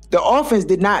that, the offense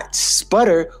did not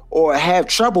sputter or have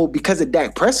trouble because of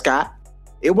Dak Prescott.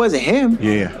 It wasn't him.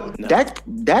 Yeah. No.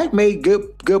 Dak made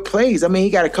good plays. I mean,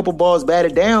 he got a couple balls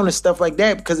batted down and stuff like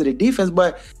that because of the defense,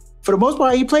 but for the most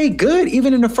part, he played good.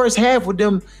 Even in the first half with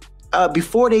them,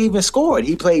 before they even scored,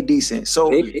 he played decent. So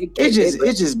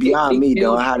it's just beyond me,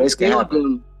 though, how this can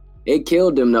happen. It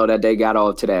killed them, though, that they got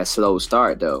off to that slow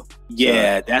start, though.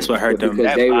 Yeah, that's what hurt them.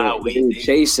 Because they were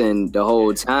chasing the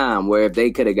whole time, where if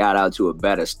they could have got out to a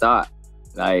better start,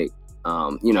 like,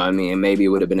 you know what I mean? Maybe it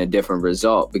would have been a different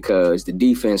result because the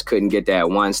defense couldn't get that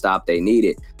one stop they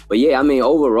needed. But yeah, I mean,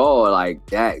 overall, like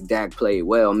Dak played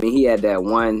well. I mean, he had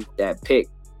that pick,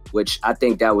 which I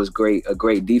think that was a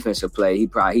great defensive play.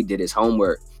 He did his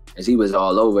homework as he was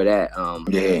all over that.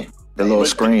 The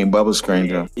little bubble screen,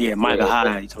 though. Yeah, Micah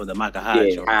Hyde. You told the Micah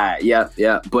Hyde.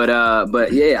 Yeah.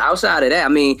 But yeah, outside of that, I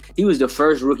mean, he was the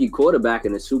first rookie quarterback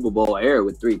in the Super Bowl era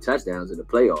with 3 touchdowns in the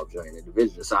playoffs during the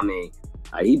division. So I mean,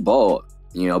 he balled,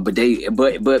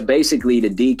 but basically the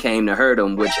D came to hurt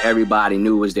them, which everybody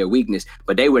knew was their weakness.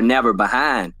 But they were never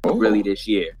behind really this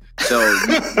year. So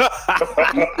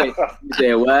you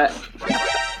said what?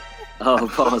 Oh,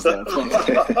 pause that.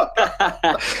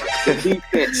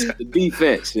 The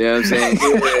defense. You know what I'm saying?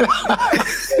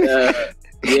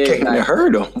 Came to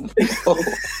hurt them.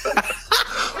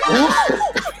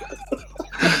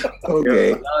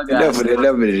 Okay. Enough of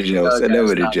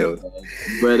the jokes.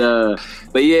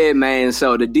 But yeah, man.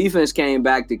 So the defense came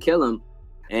back to kill him,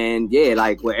 And yeah,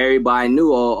 like what everybody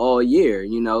knew all year,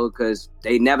 you know, because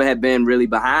they never had been really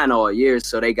behind all year,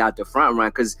 so they got the front run.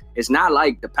 Because it's not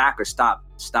like the Packers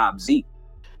stopped Zeke.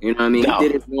 You know what I mean? No. He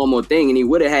did his normal thing, and he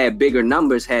would have had bigger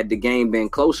numbers had the game been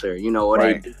closer, you know, or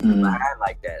they behind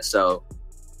like that. So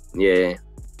yeah,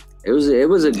 it was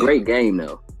a great game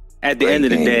though. At the end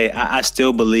of the day, I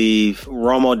still believe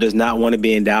Romo does not want to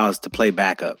be in Dallas to play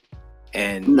backup,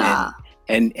 and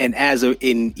as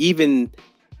even.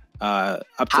 Up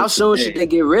to how soon should they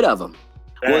get rid of him?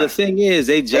 Well, the thing is,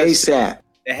 they just ASAP.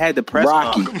 They had the press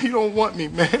conference. You don't want me,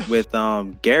 man. With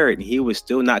Garrett, and he was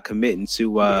still not committing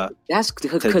to. That's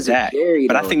because of Jerry.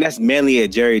 But I think that's mainly a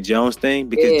Jerry Jones thing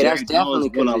because Jerry Jones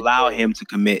going to allow him to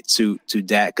commit to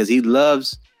Dak because he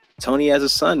loves Tony as a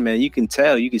son, man. You can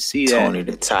tell, you can see that. Tony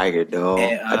the Tiger, dog.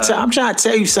 And, I'm trying to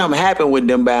tell you something happened with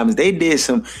them Bama's. They did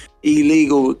some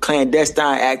illegal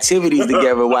clandestine activities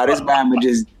together while this Bama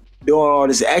just doing all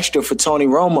this extra for Tony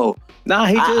Romo. Nah,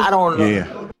 he just. I don't know.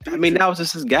 Yeah. I mean, that was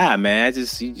just his guy, man. He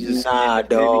just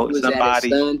dog.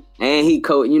 Somebody. And he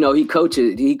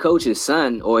coaches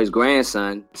son or his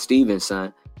grandson, Steven's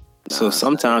son. So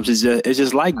sometimes it's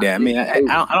just like that. I mean,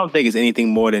 I don't think it's anything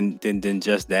more than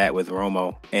just that with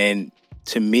Romo. And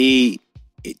to me,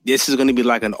 this is going to be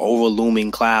like an overlooming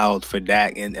cloud for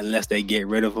Dak, unless they get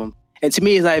rid of him. And to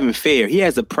me, it's not even fair. He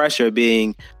has the pressure of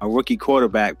being a rookie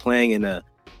quarterback playing in the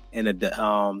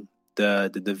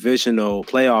divisional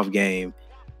playoff game,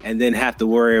 and then have to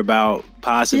worry about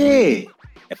possibly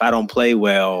if I don't play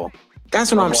well.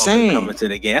 That's what I'm saying. Coming to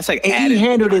the game, that's like he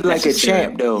handled it like a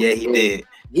champ, though. Yeah, he did.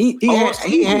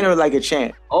 He handled it like a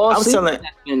champ.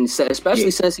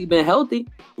 Especially since he's been healthy.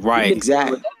 Right,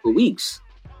 exactly. For weeks.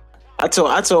 I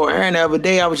told Aaron the other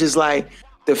day, I was just like,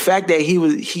 the fact that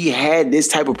he had this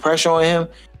type of pressure on him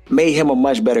made him a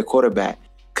much better quarterback.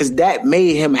 Because that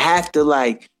made him have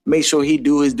to make sure he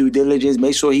do his due diligence,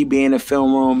 make sure he be in the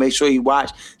film room, make sure he watch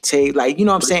tape, you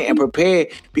know what I'm saying, and prepare,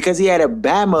 because he had a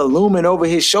Bama looming over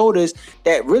his shoulders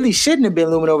that really shouldn't have been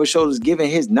looming over his shoulders given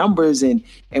his numbers and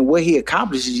what he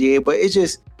accomplished this year. But it's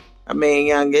just, I mean,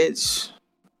 young, this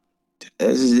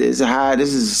is the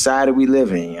society we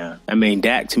live in, young. I mean,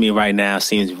 Dak to me right now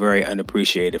seems very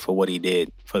unappreciated for what he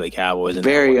did for the Cowboys.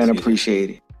 Very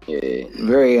unappreciated. Yeah.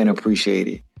 Very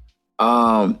unappreciated.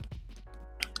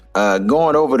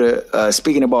 Going over to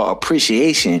speaking about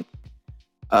appreciation,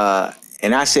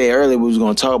 and I said earlier we was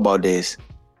going to talk about this.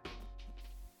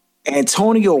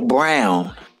 Antonio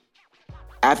Brown,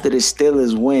 after the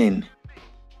Steelers win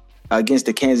against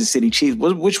the Kansas City Chiefs,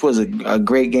 which was a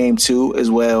great game too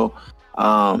as well.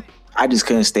 I just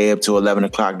couldn't stay up till 11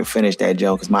 o'clock to finish that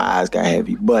joke because my eyes got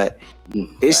heavy. But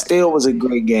it still was a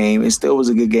great game. It still was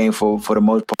a good game for the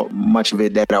most part, much of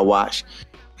it that I watched.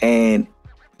 And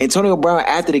Antonio Brown,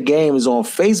 after the game, is on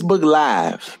Facebook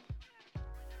Live.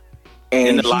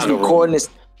 And he's recording this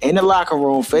in the locker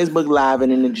room, Facebook Live,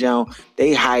 and in the gym.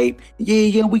 They hype.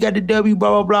 Yeah, we got the W,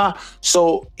 blah, blah, blah.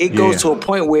 So it goes to a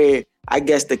point where I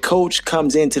guess the coach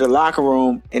comes into the locker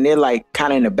room, and they're like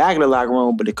kind of in the back of the locker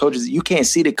room, but the coaches, you can't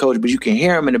see the coach, but you can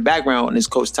hear him in the background. And it's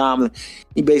Coach Tomlin.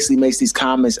 He basically makes these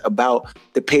comments about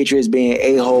the Patriots being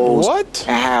a-holes. What?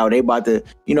 And how they about to,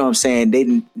 you know what I'm saying,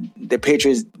 the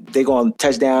Patriots, they going to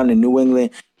touch down in New England,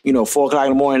 4 o'clock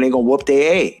in the morning, they going to whoop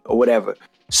their A or whatever.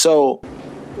 So,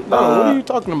 what are you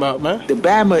talking about, man? The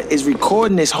Bama is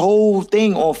recording this whole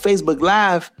thing on Facebook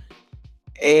Live,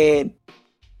 and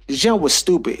the jump was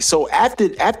stupid. So after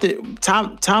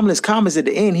Tomlin's comments at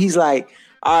the end, he's like,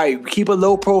 all right, keep a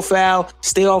low profile,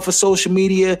 stay off of social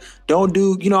media, don't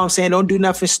do, don't do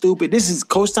nothing stupid. This is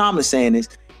Coach Tomlin saying this.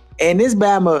 And this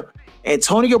Bama,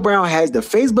 Antonio Brown has the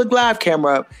Facebook Live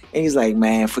camera up, and he's like,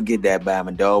 man, forget that,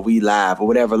 Bama, dog. We live or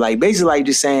whatever. Basically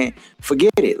just saying,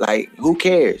 forget it. Who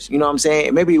cares? You know what I'm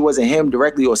saying? Maybe it wasn't him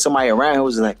directly or somebody around who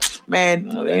was like,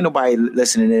 man, ain't nobody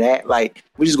listening to that.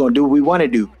 We're just going to do what we want to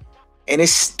do. And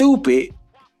it's stupid,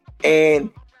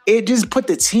 and it just put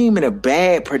the team in a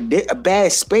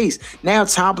bad space. Now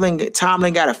Tomlin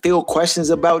got to field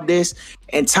questions about this,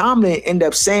 and Tomlin ended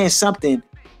up saying something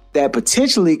that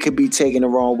potentially could be taken the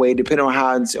wrong way, depending on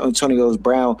how Antonio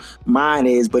Brown mind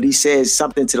is. But he says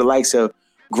something to the likes of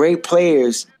great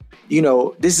players.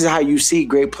 This is how you see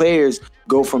great players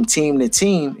go from team to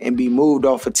team and be moved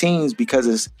off of teams because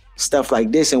of stuff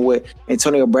like this. And what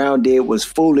Antonio Brown did was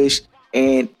foolish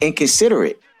and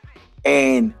inconsiderate.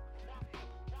 And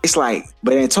it's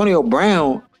but Antonio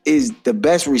Brown is the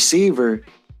best receiver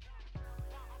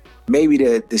maybe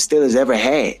the Steelers ever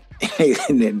had.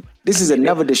 And then this is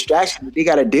another distraction that they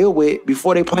got to deal with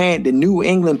before they play the New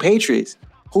England Patriots,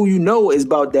 who is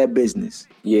about that business.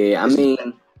 Yeah, I mean,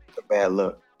 a bad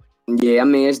look. Yeah, I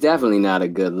mean, it's definitely not a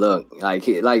good look. Like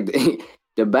the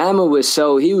Bama was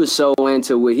so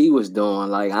into what he was doing.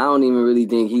 Like, I don't even really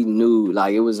think he knew.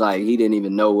 Like, it was like he didn't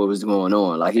even know what was going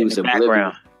on. Like, he was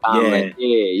oblivious.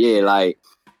 Yeah. Like,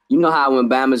 you know how when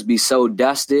Bamas be so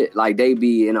dusted, like they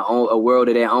be in a world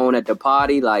of their own at the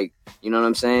party. Like, you know what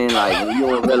I'm saying? Like, when you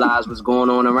don't realize what's going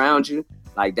on around you.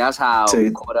 Like, that's how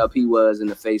caught up he was in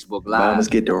the Facebook Live. Bamas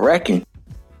get the wrecking.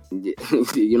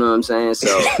 You know what I'm saying?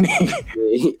 So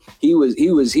he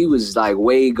was like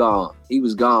way gone. He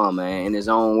was gone, man, in his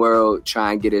own world,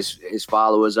 trying to get his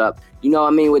followers up. You know what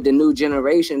I mean? With the new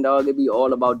generation, dog, it be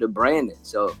all about the branding.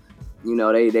 So, you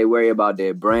know, they worry about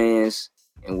their brands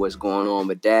and what's going on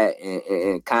with that,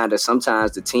 and kind of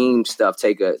sometimes the team stuff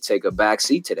take a back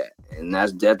seat to that, and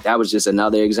that was just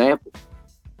another example.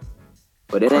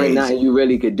 But it ain't nothing you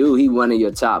really could do. He one of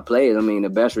your top players. I mean, the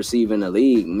best receiver in the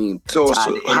league. I mean, so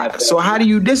how do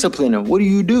you discipline him? What do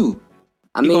you do?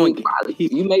 I mean,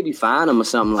 you maybe fine him or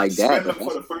something like that. Him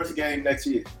for the first game next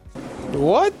year.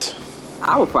 What?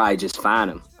 I would probably just fine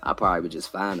him. I probably would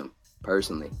just fine him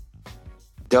personally.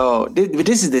 Dog, but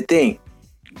this is the thing.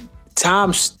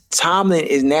 Tomlin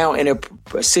is now in a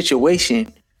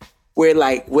situation where,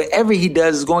 like, whatever he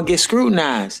does is going to get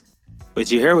scrutinized. But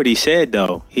you heard what he said,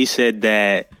 though. He said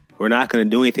that we're not going to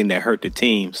do anything that hurt the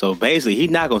team. So basically, he's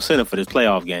not going to send him for this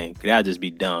playoff game. That'd just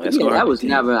be dumb.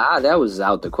 That was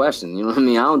out the question. You know what I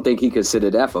mean? I don't think he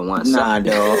considered that for once. Nah,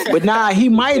 dog. But he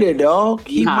might have, dog.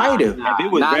 He might have. If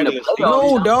it was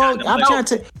no, dog. I'm trying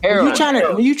to.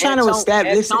 You trying to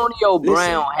establish? Antonio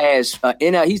Brown has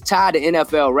he's tied the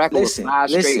NFL record with 5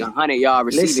 straight 100-yard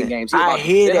receiving games. I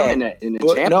hear that.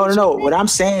 No. What I'm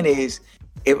saying is,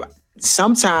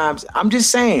 sometimes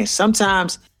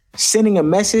sending a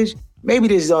message, maybe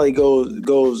this only goes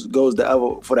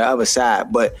for the other side,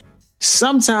 but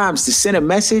sometimes to send a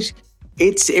message,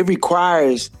 it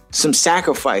requires some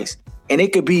sacrifice, and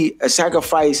it could be a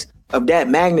sacrifice of that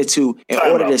magnitude in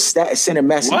order to send a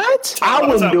message. What? I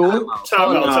wouldn't do it.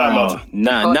 Time out.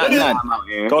 Not.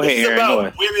 Go ahead, Aaron. It's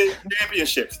about winning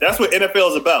championships. That's what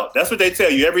NFL is about. That's what they tell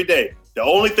you every day. The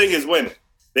only thing is winning.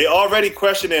 They already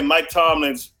questioning Mike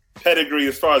Tomlin's pedigree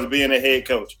as far as being a head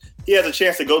coach. He has a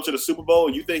chance to go to the Super Bowl,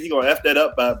 and you think he's going to F that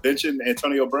up by benching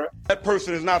Antonio Brown? That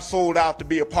person is not sold out to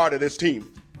be a part of this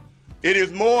team. It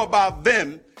is more about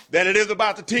them than it is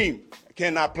about the team. I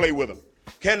cannot play with them.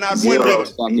 Cannot win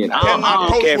with them. I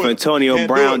don't care if Antonio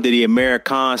Brown did the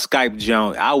American Skype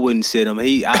joint. I wouldn't sit him.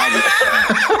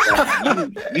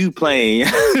 You playing?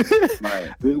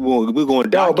 Right. We're going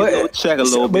to check a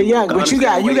little bit. But you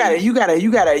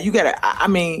gotta. I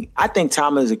mean, I think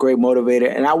Tomlin is a great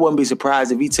motivator, and I wouldn't be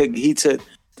surprised if he took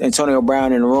Antonio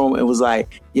Brown in the room and was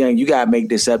like, "Young, you gotta make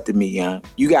this up to me, young.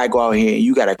 You gotta go out here and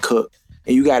you gotta cook,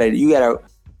 and you gotta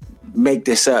make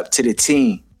this up to the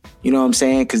team." You know what I'm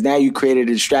saying? Because now you created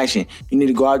a distraction. You need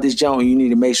to go out this joint and you need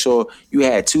to make sure you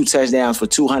had 2 touchdowns for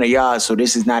 200 yards. So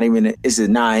this is this is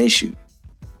non-issue.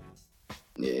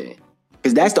 Yeah.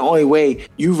 Because that's the only way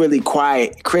you really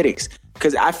quiet critics.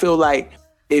 Because I feel like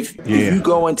if you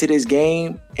go into this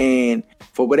game and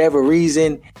for whatever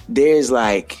reason, there's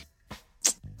like,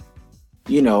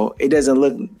 you know, it doesn't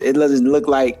look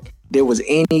like there was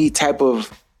any type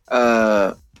of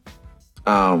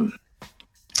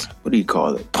what do you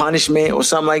call it? Punishment or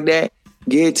something like that.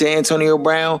 Give it to Antonio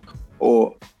Brown,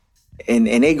 and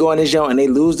they go in this joint and they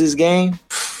lose this game.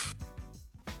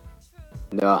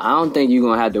 No, I don't think you're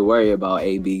gonna have to worry about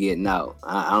AB getting out.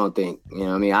 I don't think. You know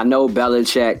what I mean? I know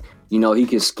Belichick, you know, he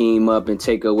can scheme up and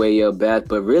take away your best,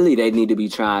 but really they need to be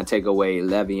trying to take away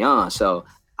Le'Veon. So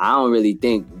I don't really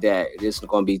think that this is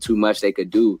gonna be too much they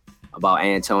could do about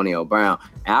Antonio Brown.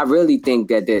 And I really think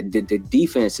that the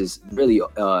defense is really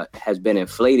has been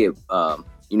inflated,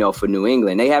 you know, for New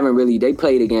England. They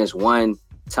played against one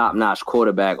top-notch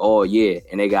quarterback all year,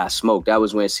 and they got smoked. That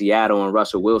was when Seattle and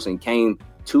Russell Wilson came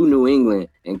to New England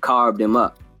and carved them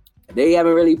up. They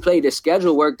haven't really played. The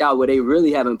schedule worked out where they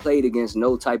really haven't played against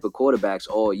no type of quarterbacks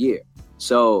all year.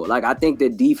 So, like, I think the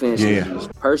defense,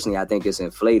 personally, I think it's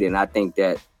inflated, and I think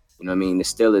that, you know what I mean, the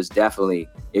Steelers definitely,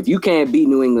 if you can't beat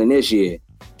New England this year,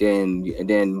 then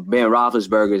Ben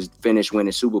Roethlisberger's finished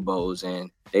winning Super Bowls,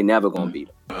 and they never going to beat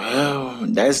them. Well,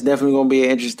 that's definitely going to be an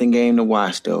interesting game to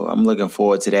watch, though. I'm looking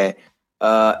forward to that.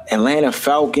 Atlanta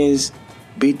Falcons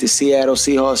beat the Seattle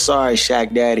Seahawks. Sorry,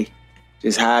 Shaq Daddy.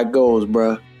 Just how it goes,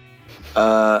 bro.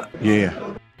 Kyle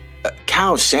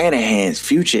Shanahan's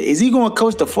future. Is he going to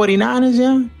coach the 49ers,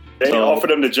 yeah? They offered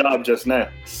him the job just now,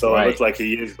 so it looks like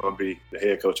he is going to be the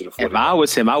head coach of the 49ers. If I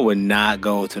was him, I would not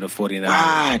go to the 49ers.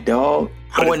 Ah, dog.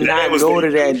 I would not go to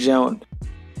that joint.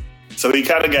 So he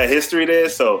kind of got history there,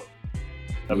 so,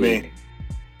 I mean.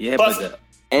 Yeah, plus,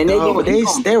 and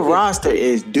their roster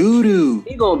is doo-doo.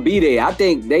 He gonna be there. I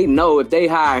think they know if they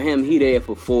hire him, he there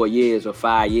for 4 years or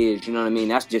 5 years. You know what I mean?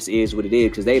 That's just is what it is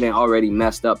because they done already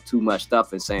messed up too much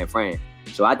stuff in San Fran.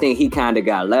 So I think he kind of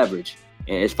got leverage.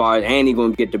 And as far as he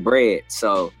gonna get the bread.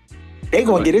 So they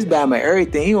gonna get his Bama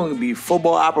everything. He gonna be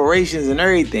football operations and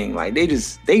everything. Like they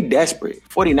desperate.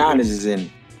 49ers is in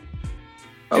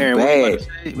a Aaron,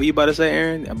 bad. What you about to say,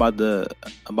 Aaron?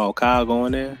 About Kyle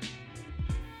going there?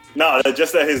 No,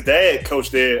 just that his dad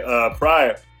coached there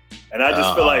prior. And I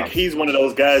just feel like he's one of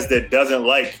those guys that doesn't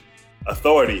like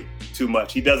authority too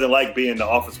much. He doesn't like being the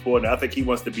offense coordinator. I think he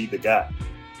wants to be the guy.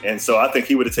 And so I think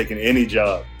he would have taken any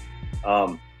job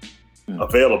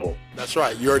available. That's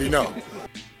right. You already know.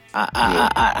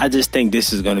 I just think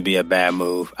this is going to be a bad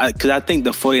move. Because I think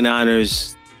the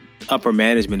 49ers upper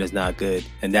management is not good.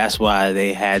 And that's why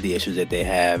they had the issues that they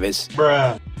have. It's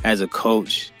as a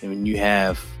coach, and when you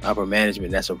have upper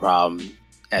management, that's a problem.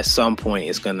 At some point,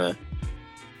 it's going to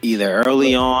either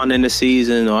early on in the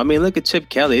season or, I mean, look at Chip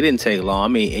Kelly. It didn't take long. I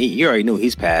mean, you already knew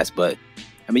he's passed, but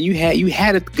I mean, you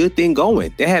had a good thing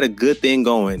going. They had a good thing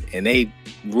going, and they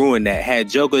ruined that. Had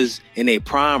jokers in their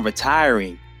prime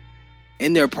retiring.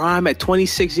 In their prime at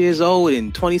 26 years old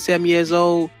and 27 years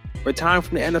old, retiring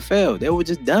from the NFL. They were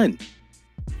just done.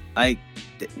 Like,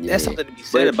 that's something to be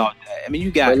said about that. I mean,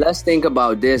 you got... But let's think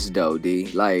about this, though,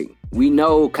 D. Like, we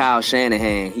know Kyle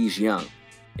Shanahan, he's young.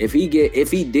 If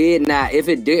it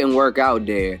didn't work out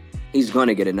there, he's going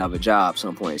to get another job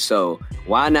some point. So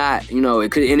why not,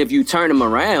 and if you turn him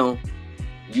around,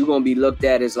 you're going to be looked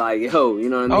at as like, yo, you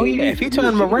know what I mean? Oh, yeah. If he turn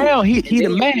him around, he the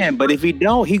man. But if he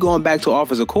don't, he going back to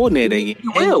offensive coordinator again. He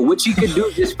will, which he could do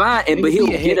just fine. But he'll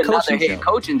get another head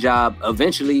coaching job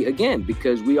eventually again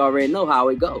because we already know how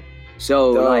it go.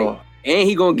 So, and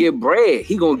he going to get bread.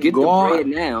 He going to get the bread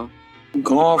now.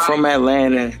 Going from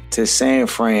Atlanta to San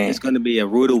Fran. It's going to be a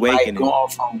rude awakening. Like going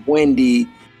from Wendy,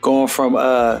 going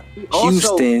from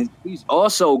Houston. He's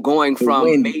also going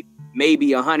from maybe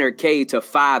 $100K to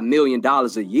 $5 million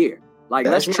a year. Like,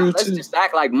 let's just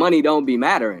act like money don't be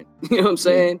mattering. You know what I'm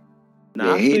saying?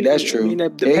 Nah, that's true. I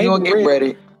mean, they gonna get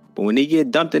ready. But when he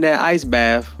get dumped in that ice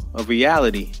bath of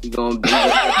reality, he gonna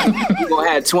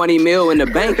have 20 mil in the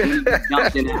bank when he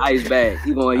dumped in that ice bag.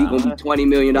 He gonna be $20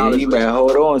 million. Yeah, you better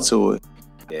hold on to it.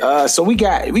 Yeah. So we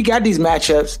got these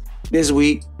matchups this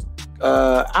week.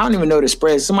 I don't even know the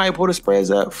spreads. Somebody pull the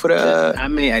spreads up for the. I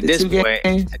mean, at this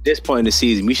point in the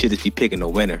season, we should just be picking a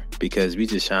winner because we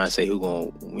just trying to say who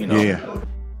gonna, Yeah.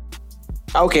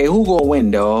 Okay, who gonna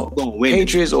win, dog? Who gonna win?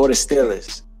 Patriots or the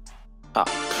Steelers?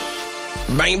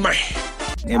 Bang bang.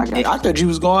 I thought you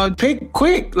was going to pick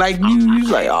quick. Like you was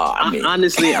like,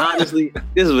 honestly,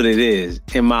 this is what it is.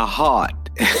 In my heart,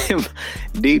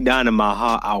 deep down in my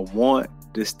heart, I want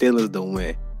the Steelers to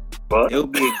win. It'll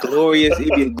be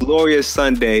a glorious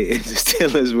Sunday if the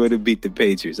Steelers were to beat the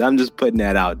Patriots. I'm just putting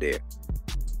that out there.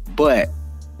 But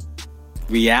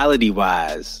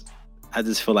reality-wise, I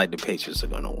just feel like the Patriots are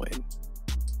going to win.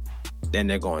 Then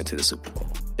they're going to the Super Bowl.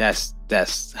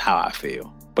 That's how I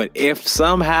feel. But if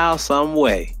somehow, some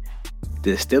way,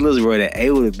 the Steelers were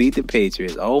able to beat the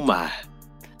Patriots, oh my,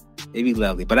 it'd be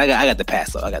lovely. But I got the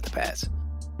pass, though. I got the pass.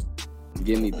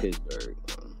 Give me Pittsburgh.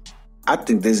 I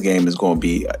think this game is going to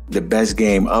be the best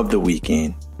game of the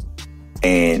weekend.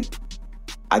 And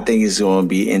I think it's going to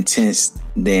be intense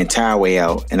the entire way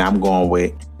out. And I'm going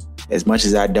with, as much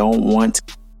as I don't want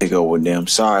to go with them.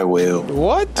 Sorry, Will.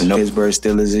 What? I know Pittsburgh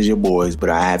Steelers is your boys, but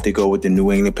I have to go with the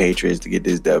New England Patriots to get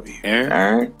this W.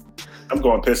 Aaron? I'm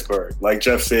going Pittsburgh. Like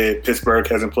Jeff said, New England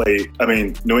hasn't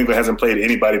played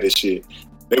anybody this year.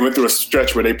 They went through a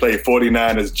stretch where they played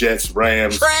 49ers, Jets,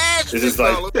 Rams. Trash, it's just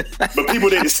like, but people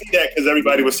didn't see that because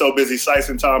everybody was so busy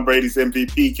slicing Tom Brady's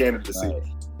MVP candidacy. Right.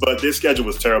 But their schedule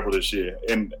was terrible this year.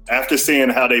 And after seeing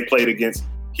how they played against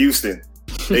Houston,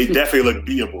 they definitely looked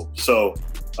beatable. So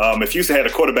if Houston had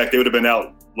a quarterback, they would have been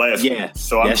out last week.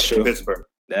 So I'm going Pittsburgh.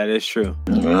 That is true.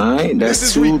 All right,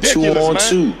 that's 2 on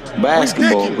 2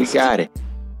 basketball. Ridiculous. We got it.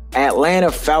 Atlanta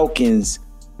Falcons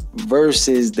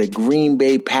versus the Green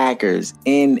Bay Packers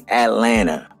in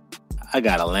Atlanta. I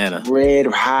got Atlanta. Red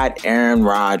hot Aaron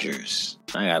Rodgers.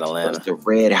 I got Atlanta. The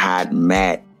red hot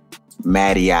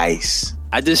Matty Ice.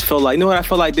 I just feel like, what I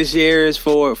feel like this year is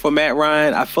for Matt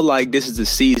Ryan? I feel like this is the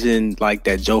season like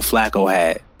that Joe Flacco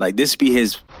had. Like this be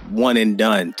his one and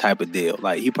done type of deal.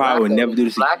 Like he probably would never do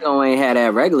this. Flacco ain't had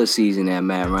that regular season that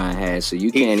Matt Ryan had, so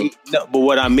you can't. No, but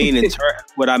what I mean is, this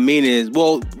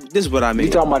is what I mean.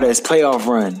 You talking about his playoff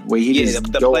run where he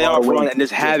the playoff run and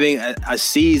just having a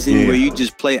season where you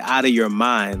just play out of your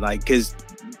mind, like because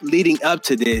leading up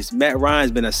to this, Matt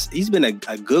Ryan's been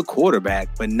a good quarterback,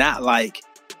 but not like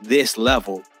this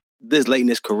level this late in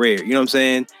his career. You know what I'm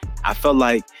saying? I felt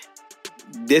like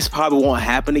this probably won't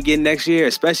happen again next year,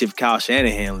 especially if Kyle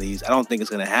Shanahan leaves. I don't think it's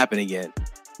going to happen again.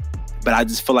 But I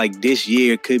just feel like this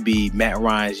year could be Matt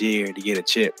Ryan's year to get a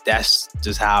chip. That's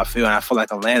just how I feel. And I feel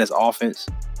like Atlanta's offense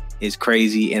is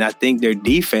crazy. And I think their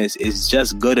defense is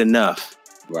just good enough.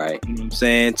 Right. You know what I'm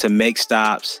saying? To make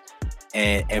stops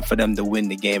and for them to win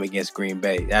the game against Green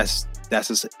Bay. That's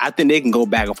just, I think they can go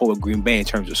back and forth with Green Bay in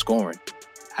terms of scoring.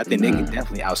 I think they can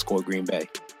definitely outscore Green Bay.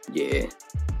 Yeah.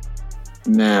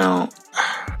 Now,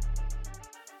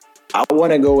 I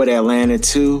want to go with Atlanta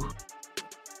too.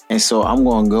 And so I'm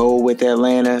going to go with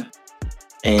Atlanta.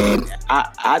 And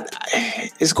I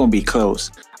it's going to be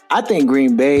close. I think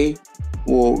Green Bay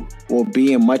will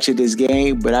be in much of this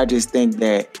game, but I just think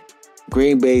that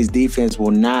Green Bay's defense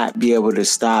will not be able to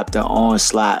stop the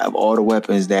onslaught of all the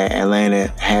weapons that Atlanta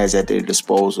has at their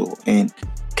disposal. And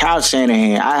Kyle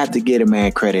Shanahan, I have to give a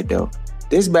man credit, though.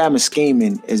 This Bama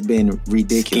scheming has been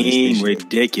ridiculous.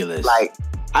 Ridiculous. Like,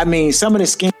 I mean, some of the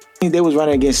schemes they was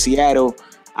running against Seattle,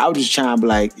 I was just trying to be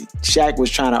like, Shaq was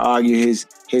trying to argue his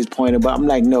point about. I'm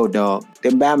like, no, dog.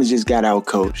 Them Bama just got out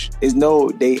coached.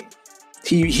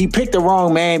 He picked the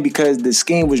wrong man because the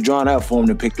scheme was drawn up for him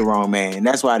to pick the wrong man. And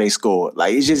that's why they scored.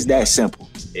 Like, it's just that simple.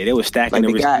 Yeah, they were stacking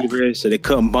the receivers so they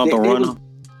couldn't bump and run them.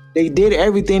 They did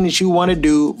everything that you want to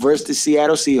do versus the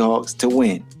Seattle Seahawks to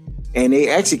win. And they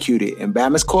executed. And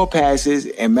Bama's caught passes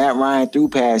and Matt Ryan threw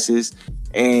passes.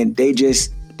 And they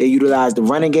utilized the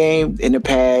running game in the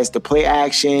pass, the play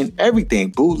action, everything,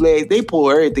 bootleg. They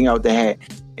pulled everything out the hat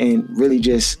and really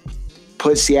just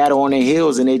put Seattle on their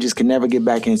heels, and they just could never get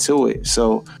back into it.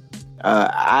 So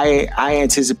I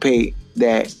anticipate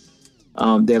that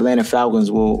the Atlanta Falcons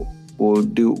will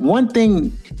do one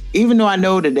thing. Even though I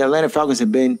know that the Atlanta Falcons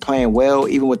have been playing well,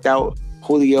 even without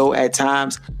Julio at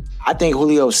times, I think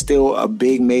Julio is still a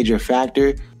big major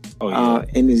factor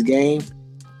in this game.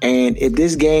 And if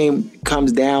this game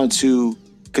comes down to,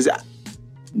 because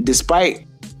despite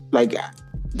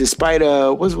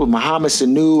what's with Mohamed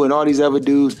Sanu and all these other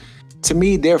dudes, to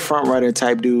me they're front runner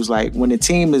type dudes. Like when the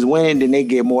team is winning, then they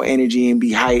get more energy and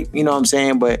be hyped. You know what I'm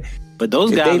saying? But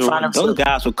those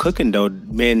guys were cooking though.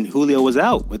 Man, Julio was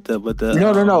out with the.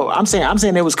 No. I'm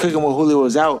saying they was cooking when Julio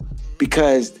was out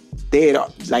because they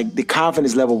had the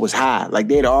confidence level was high. Like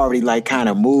they had already kind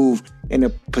of moved in a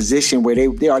position where they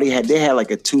had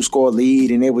like a 2-score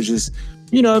lead, and they was just,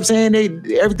 you know what I'm saying?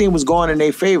 Everything was going in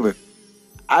their favor.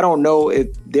 I don't know if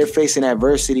they're facing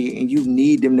adversity and you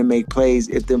need them to make plays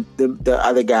if the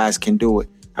other guys can do it.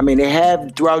 I mean, they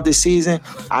have throughout the season.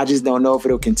 I just don't know if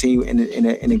it'll continue in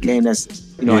a game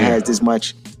that's has this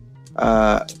much,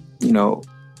 a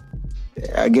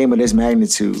game of this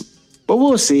magnitude. But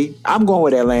we'll see. I'm going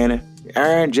with Atlanta.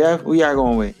 Aaron, Jeff, who y'all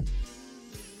going with?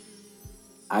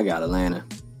 I got Atlanta.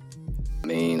 I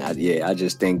mean, I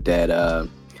just think that, I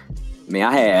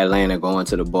had Atlanta going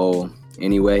to the bowl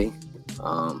anyway.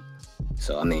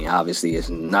 So, I mean, obviously it's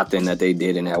nothing that they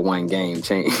did in that one game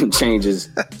changes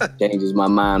my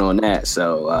mind on that.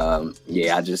 So,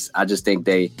 I just think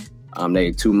they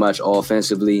too much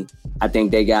offensively. I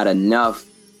think they got enough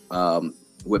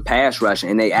with pass rushing,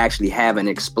 and they actually have an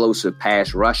explosive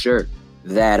pass rusher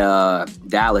that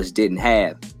Dallas didn't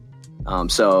have.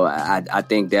 So I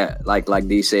think that, like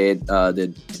D said,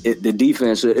 the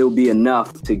defense, it'll be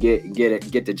enough to get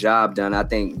the job done. I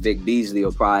think Vic Beasley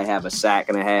will probably have a sack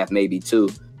and a half, maybe 2.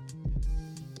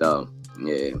 So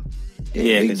yeah,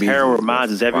 because Harold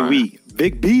reminds us every week.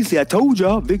 Vic Beasley, I told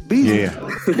y'all, Vic Beasley. Yeah.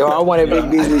 Yo, I wanted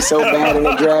Vic Beasley so bad in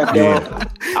the draft, though. Yeah.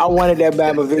 I wanted that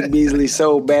Bama Vic Beasley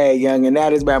so bad, young, and now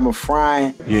this Bama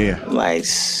frying. Yeah. Like,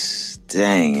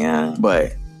 dang, young,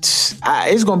 but.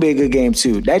 It's going to be a good game,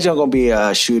 too. That's going to be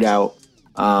a shootout.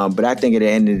 But I think at the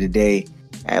end of the day,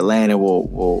 Atlanta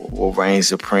will reign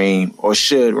supreme, or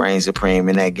should reign supreme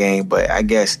in that game. But I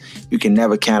guess you can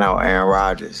never count out Aaron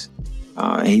Rodgers.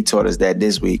 And he taught us that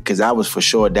this week, because I was for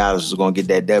sure Dallas was going to get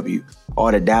that W. All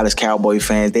the Dallas Cowboy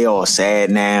fans, they all sad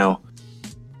now.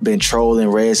 Been trolling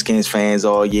Redskins fans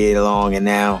all year long, and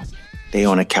now they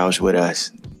on the couch with us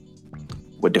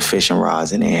with the fishing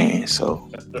rods in their hands. So...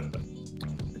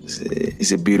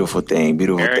 It's a beautiful thing.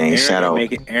 Shout out.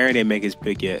 Aaron didn't make his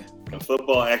pick yet.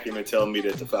 Football acumen telling me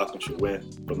that the Falcons should win,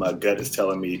 but my gut is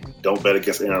telling me don't bet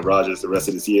against Aaron Rodgers the rest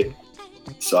of this year.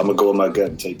 So I'm gonna go with my gut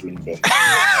and take Green Bay.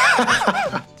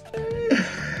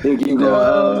 Think you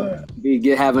gonna be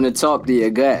having to talk to your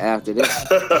gut after this?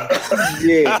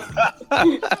 Yeah.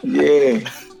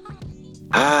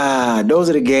 Those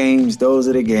are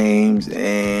the games,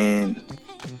 and.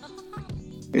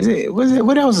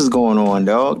 What else is going on,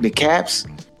 dog? The Caps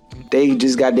They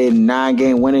just got their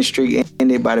 9-game winning streak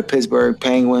ended by the Pittsburgh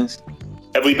Penguins.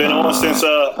 Have we been on since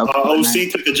our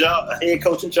OC took a head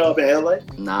coaching job in LA?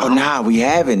 Nah, we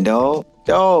haven't, dog.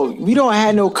 Dog, we don't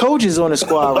have no coaches on the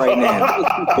squad right now.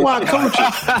 Who are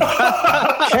coaches?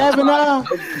 Kavanaugh?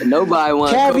 Nobody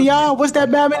wants Caviar? What's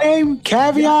that Batman name?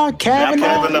 Caviar?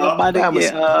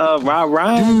 Kavanaugh? Rob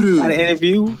Ryan had an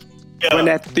interview. When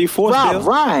that 3-4 Rob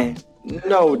Ryan?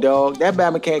 No, dog. That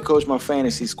Batman can't coach my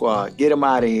fantasy squad. Get him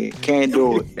out of here. Can't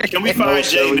do it. Can we find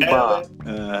Jay now?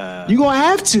 You gonna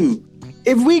have to.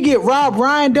 If we get Rob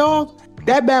Ryan, dog,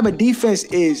 that Bama defense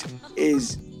is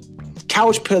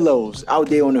couch pillows out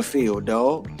there on the field,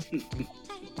 dog.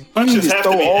 You just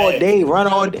throw all day, run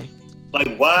all day.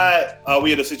 Like, why are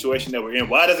we in the situation that we're in?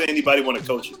 Why doesn't anybody want to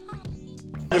coach it?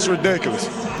 It's ridiculous.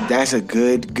 That's a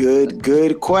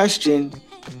good question.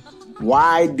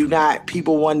 Why do not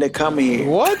people want to come here?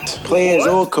 What? Players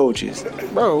or coaches?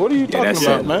 Bro, what are you talking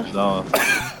about, man? He's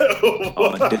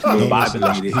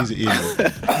an idiot. All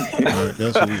right,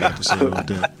 that's what we got to say about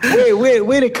that.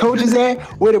 Where the coaches at?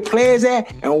 Where the players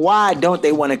at? And why don't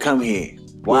they want to come here?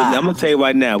 Why? Well, I'm going to tell you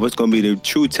right now what's going to be the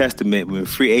true testament when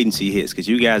free agency hits, because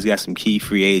you guys got some key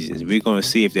free agents. We're going to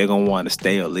see if they're going to want to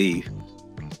stay or leave.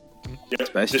 Yeah.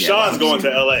 Deshaun's going to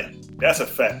LA. That's a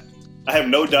fact. I have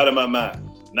no doubt in my mind.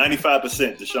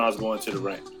 95% Deshaun's going to the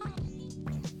Rams.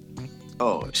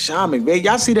 Oh, Sean McVay.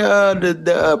 Y'all see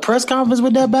the press conference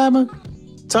with that Bama?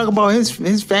 Talk about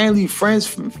his family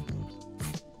friends with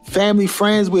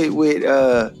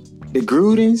the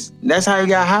Grudens. That's how he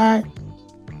got hired.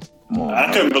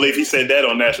 I couldn't believe he said that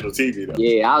on national TV though.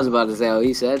 Yeah, I was about to say,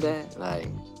 he said that.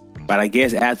 But I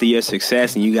guess after your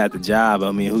success and you got the job,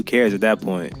 I mean, who cares at that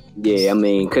point? Yeah, I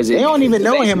mean, because they don't even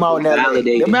know him out there.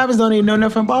 The Mavericks don't even know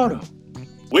nothing about him.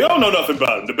 We don't know nothing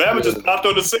about him. The Bama just popped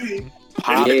on the scene.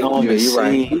 You're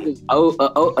right.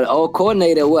 Old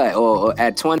coordinator, what? Or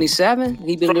at 27,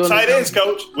 he been doing tight ends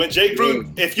coach. When Jay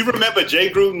Gruden, if you remember Jay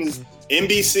Gruden's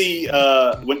NBC,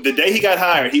 when the day he got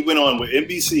hired, he went on with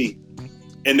NBC,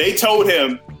 and they told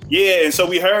him, yeah. And so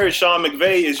we heard Sean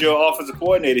McVay is your offensive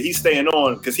coordinator. He's staying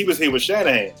on because he was here with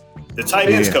Shanahan, the tight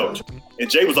ends coach. And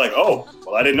Jay was like, oh,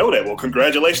 well, I didn't know that. Well,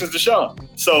 congratulations to Sean.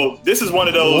 So this is one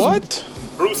of those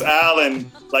Bruce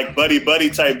Allen, like buddy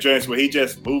type joints where he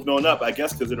just moved on up, I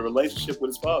guess, because of the relationship with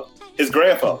his father, his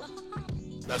grandfather.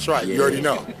 That's right. You already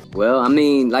know. Well, I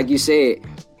mean, like you said,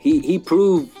 he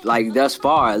proved like thus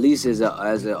far, at least as an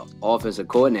offensive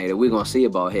coordinator. We're gonna see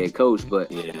about head coach,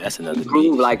 but yeah, that's another. He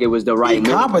proved like it was the right. He's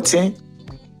competent.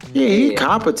 Yeah, he's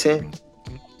competent.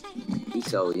 He's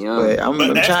so young. But I'm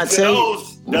trying to tell you,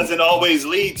 doesn't always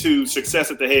lead to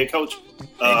success at the head coach.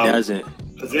 It doesn't.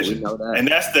 Position. And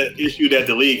that's the issue that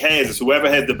the league has, is whoever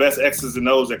has the best X's and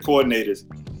O's at coordinators,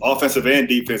 offensive and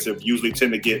defensive, usually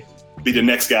tend to be the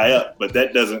next guy up. But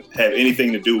that doesn't have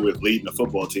anything to do with leading a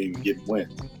football team and getting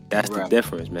wins. That's the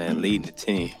difference, man. Leading the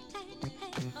team.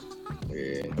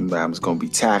 Yeah, I'm just gonna be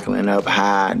tackling up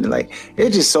high, and like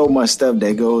it's just so much stuff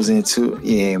that goes into.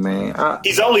 Yeah, man.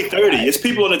 He's only 30. It's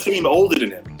people on the team older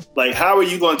than him. Like, how are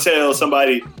you gonna tell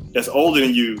somebody that's older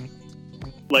than you?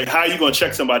 Like, how are you going to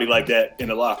check somebody like that in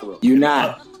the locker room? You're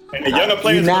not. And the younger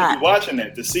players are going to be watching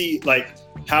that to see, like,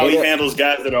 how he handles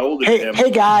guys that are older than him.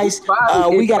 Hey, guys,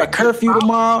 we got a curfew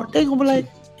tomorrow. They going to be like,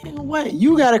 you know what?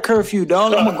 You got a curfew,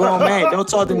 dog. I'm a grown man. Don't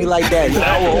talk to me like that.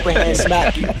 I will open hand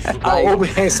smack you. I'll open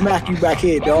hand smack you back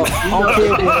here, dog. I don't care if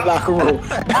you're in the locker room.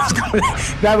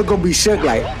 That was going to be shook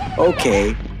like,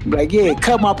 okay. Like, yeah,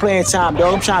 cut my playing time,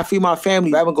 dog. I'm trying to feed my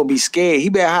family. I'm going to be scared. He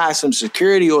better hire some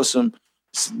security or some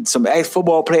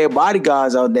ex-football player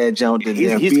bodyguards out there, John, that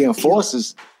be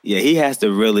enforcers. Yeah, he has to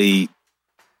really,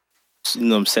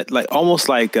 set like almost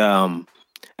like I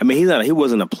mean, he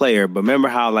wasn't a player, but remember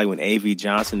how like when A.V.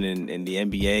 Johnson in the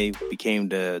NBA became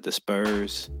the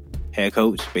Spurs head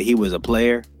coach, but he was a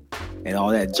player, and all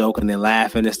that joking and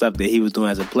laughing and stuff that he was doing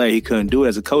as a player, he couldn't do it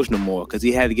as a coach no more because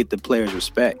he had to get the players'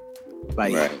 respect.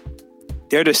 Like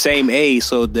they're the same age,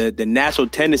 so the natural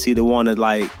tendency to want to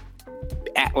like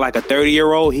act like a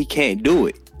 30-year-old, he can't do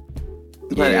it.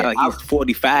 Like he's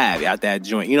 45 out that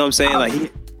joint. You know what I'm saying? I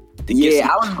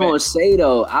was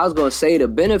gonna say the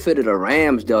benefit of the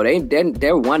Rams though,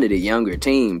 they're one of the younger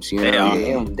teams. You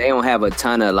know, they don't have a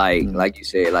ton of like you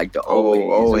said, like the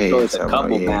old heads. A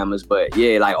couple Bamas, but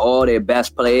like all their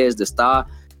best players, the star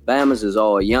Bamas is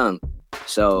all young.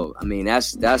 So I mean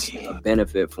that's a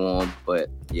benefit for him, but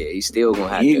yeah, he's still gonna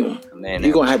have to. Man,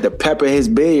 you're gonna have to pepper his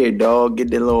beard, dog.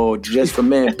 Get the little just for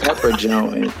men pepper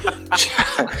joint.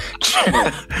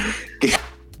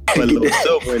 Put a little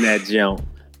silver in that joint.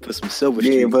 Put some silver.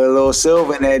 Yeah, put a little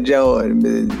silver in that joint.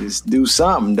 Just do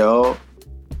something, dog.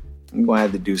 You're gonna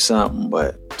have to do something,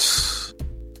 but.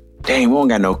 Dang, we don't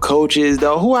got no coaches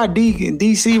though. Who are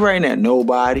DC right now?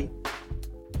 Nobody.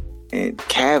 And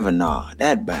Kavanaugh,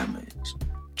 that Bama is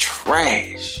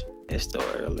trash. It's still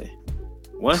early.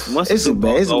 Once it's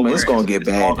gonna get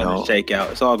bad though.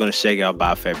 It's all gonna shake out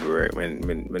by February.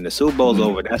 When the Super Bowl's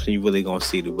over, that's when you really gonna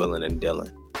see the Willin and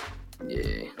Dylan.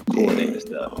 Yeah, coordinator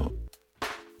stuff.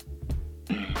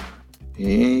 Yeah,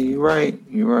 you're right.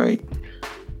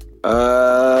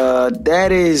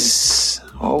 That is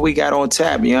all we got on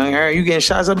tap, young Aaron. You getting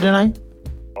shots up tonight?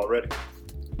 Already.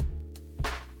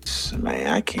 Man,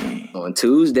 I can't. On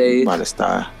Tuesdays. I'm about to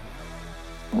start.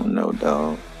 Oh no,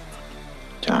 dog.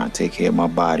 Trying to take care of my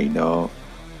body, dog.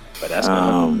 But that's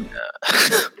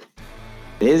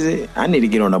is it? I need to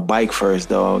get on a bike first,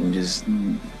 dog, and just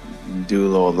do a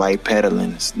little light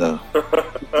pedaling and stuff.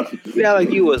 Yeah,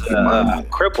 like you was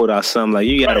crippled or something. Like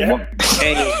you got to walk.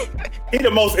 He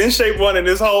the most in shape one in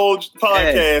this whole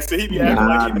podcast. So he be acting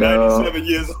like he's 97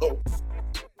 years old.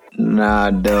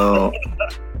 Nah, dog.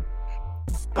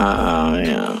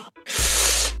 Yeah.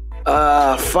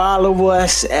 Follow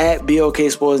us at BOK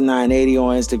Sports 980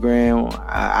 on Instagram,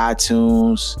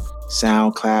 iTunes,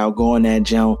 SoundCloud. Go on that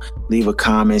jump, leave a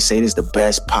comment, say this is the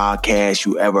best podcast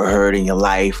you ever heard in your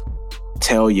life.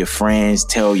 Tell your friends,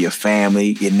 tell your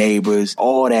family, your neighbors,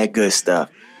 all that good stuff.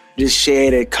 Just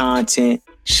share the content,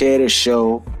 share the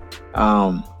show,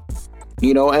 and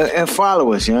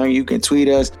follow us. You can tweet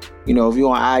us. If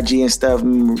you're on IG and stuff,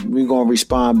 we're gonna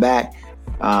respond back.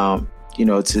 To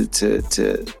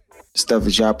stuff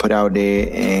that y'all put out there,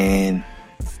 and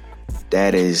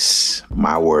that is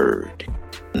my word.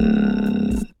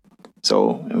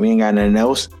 So we ain't got nothing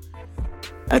else.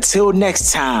 Until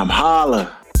next time,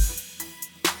 holla.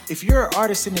 If you're an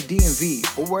artist in the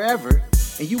DMV or wherever,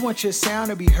 and you want your sound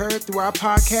to be heard through our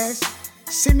podcast,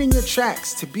 send in your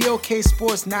tracks to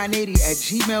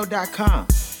BOKSports980@gmail.com.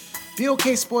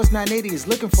 BOK Sports 980 is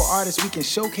looking for artists we can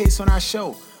showcase on our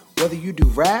show. Whether you do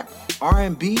rap,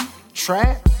 R&B,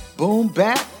 trap, boom,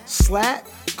 bap, slap,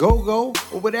 go-go,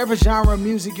 or whatever genre of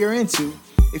music you're into,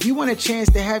 if you want a chance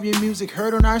to have your music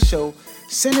heard on our show,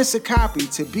 send us a copy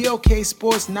to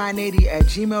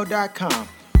BOKSports980@gmail.com.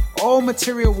 All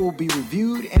material will be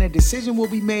reviewed and a decision will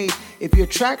be made if your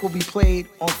track will be played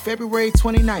on February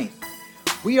 29th.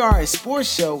 We are a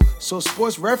sports show, so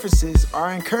sports references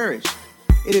are encouraged.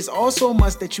 It is also a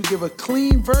must that you give a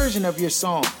clean version of your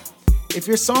song. If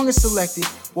your song is selected,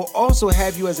 we'll also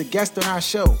have you as a guest on our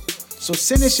show. So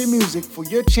send us your music for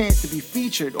your chance to be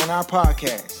featured on our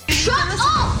podcast. Shut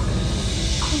up!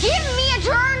 Give me a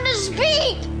turn to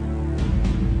speak!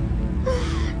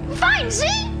 Fine,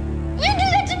 see? You do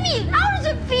that to me. How does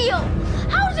it feel?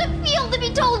 How does it feel to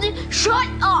be told to shut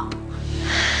up?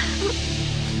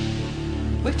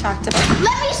 We've talked about it.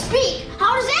 Let me speak!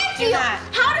 How does that feel?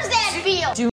 How does that feel?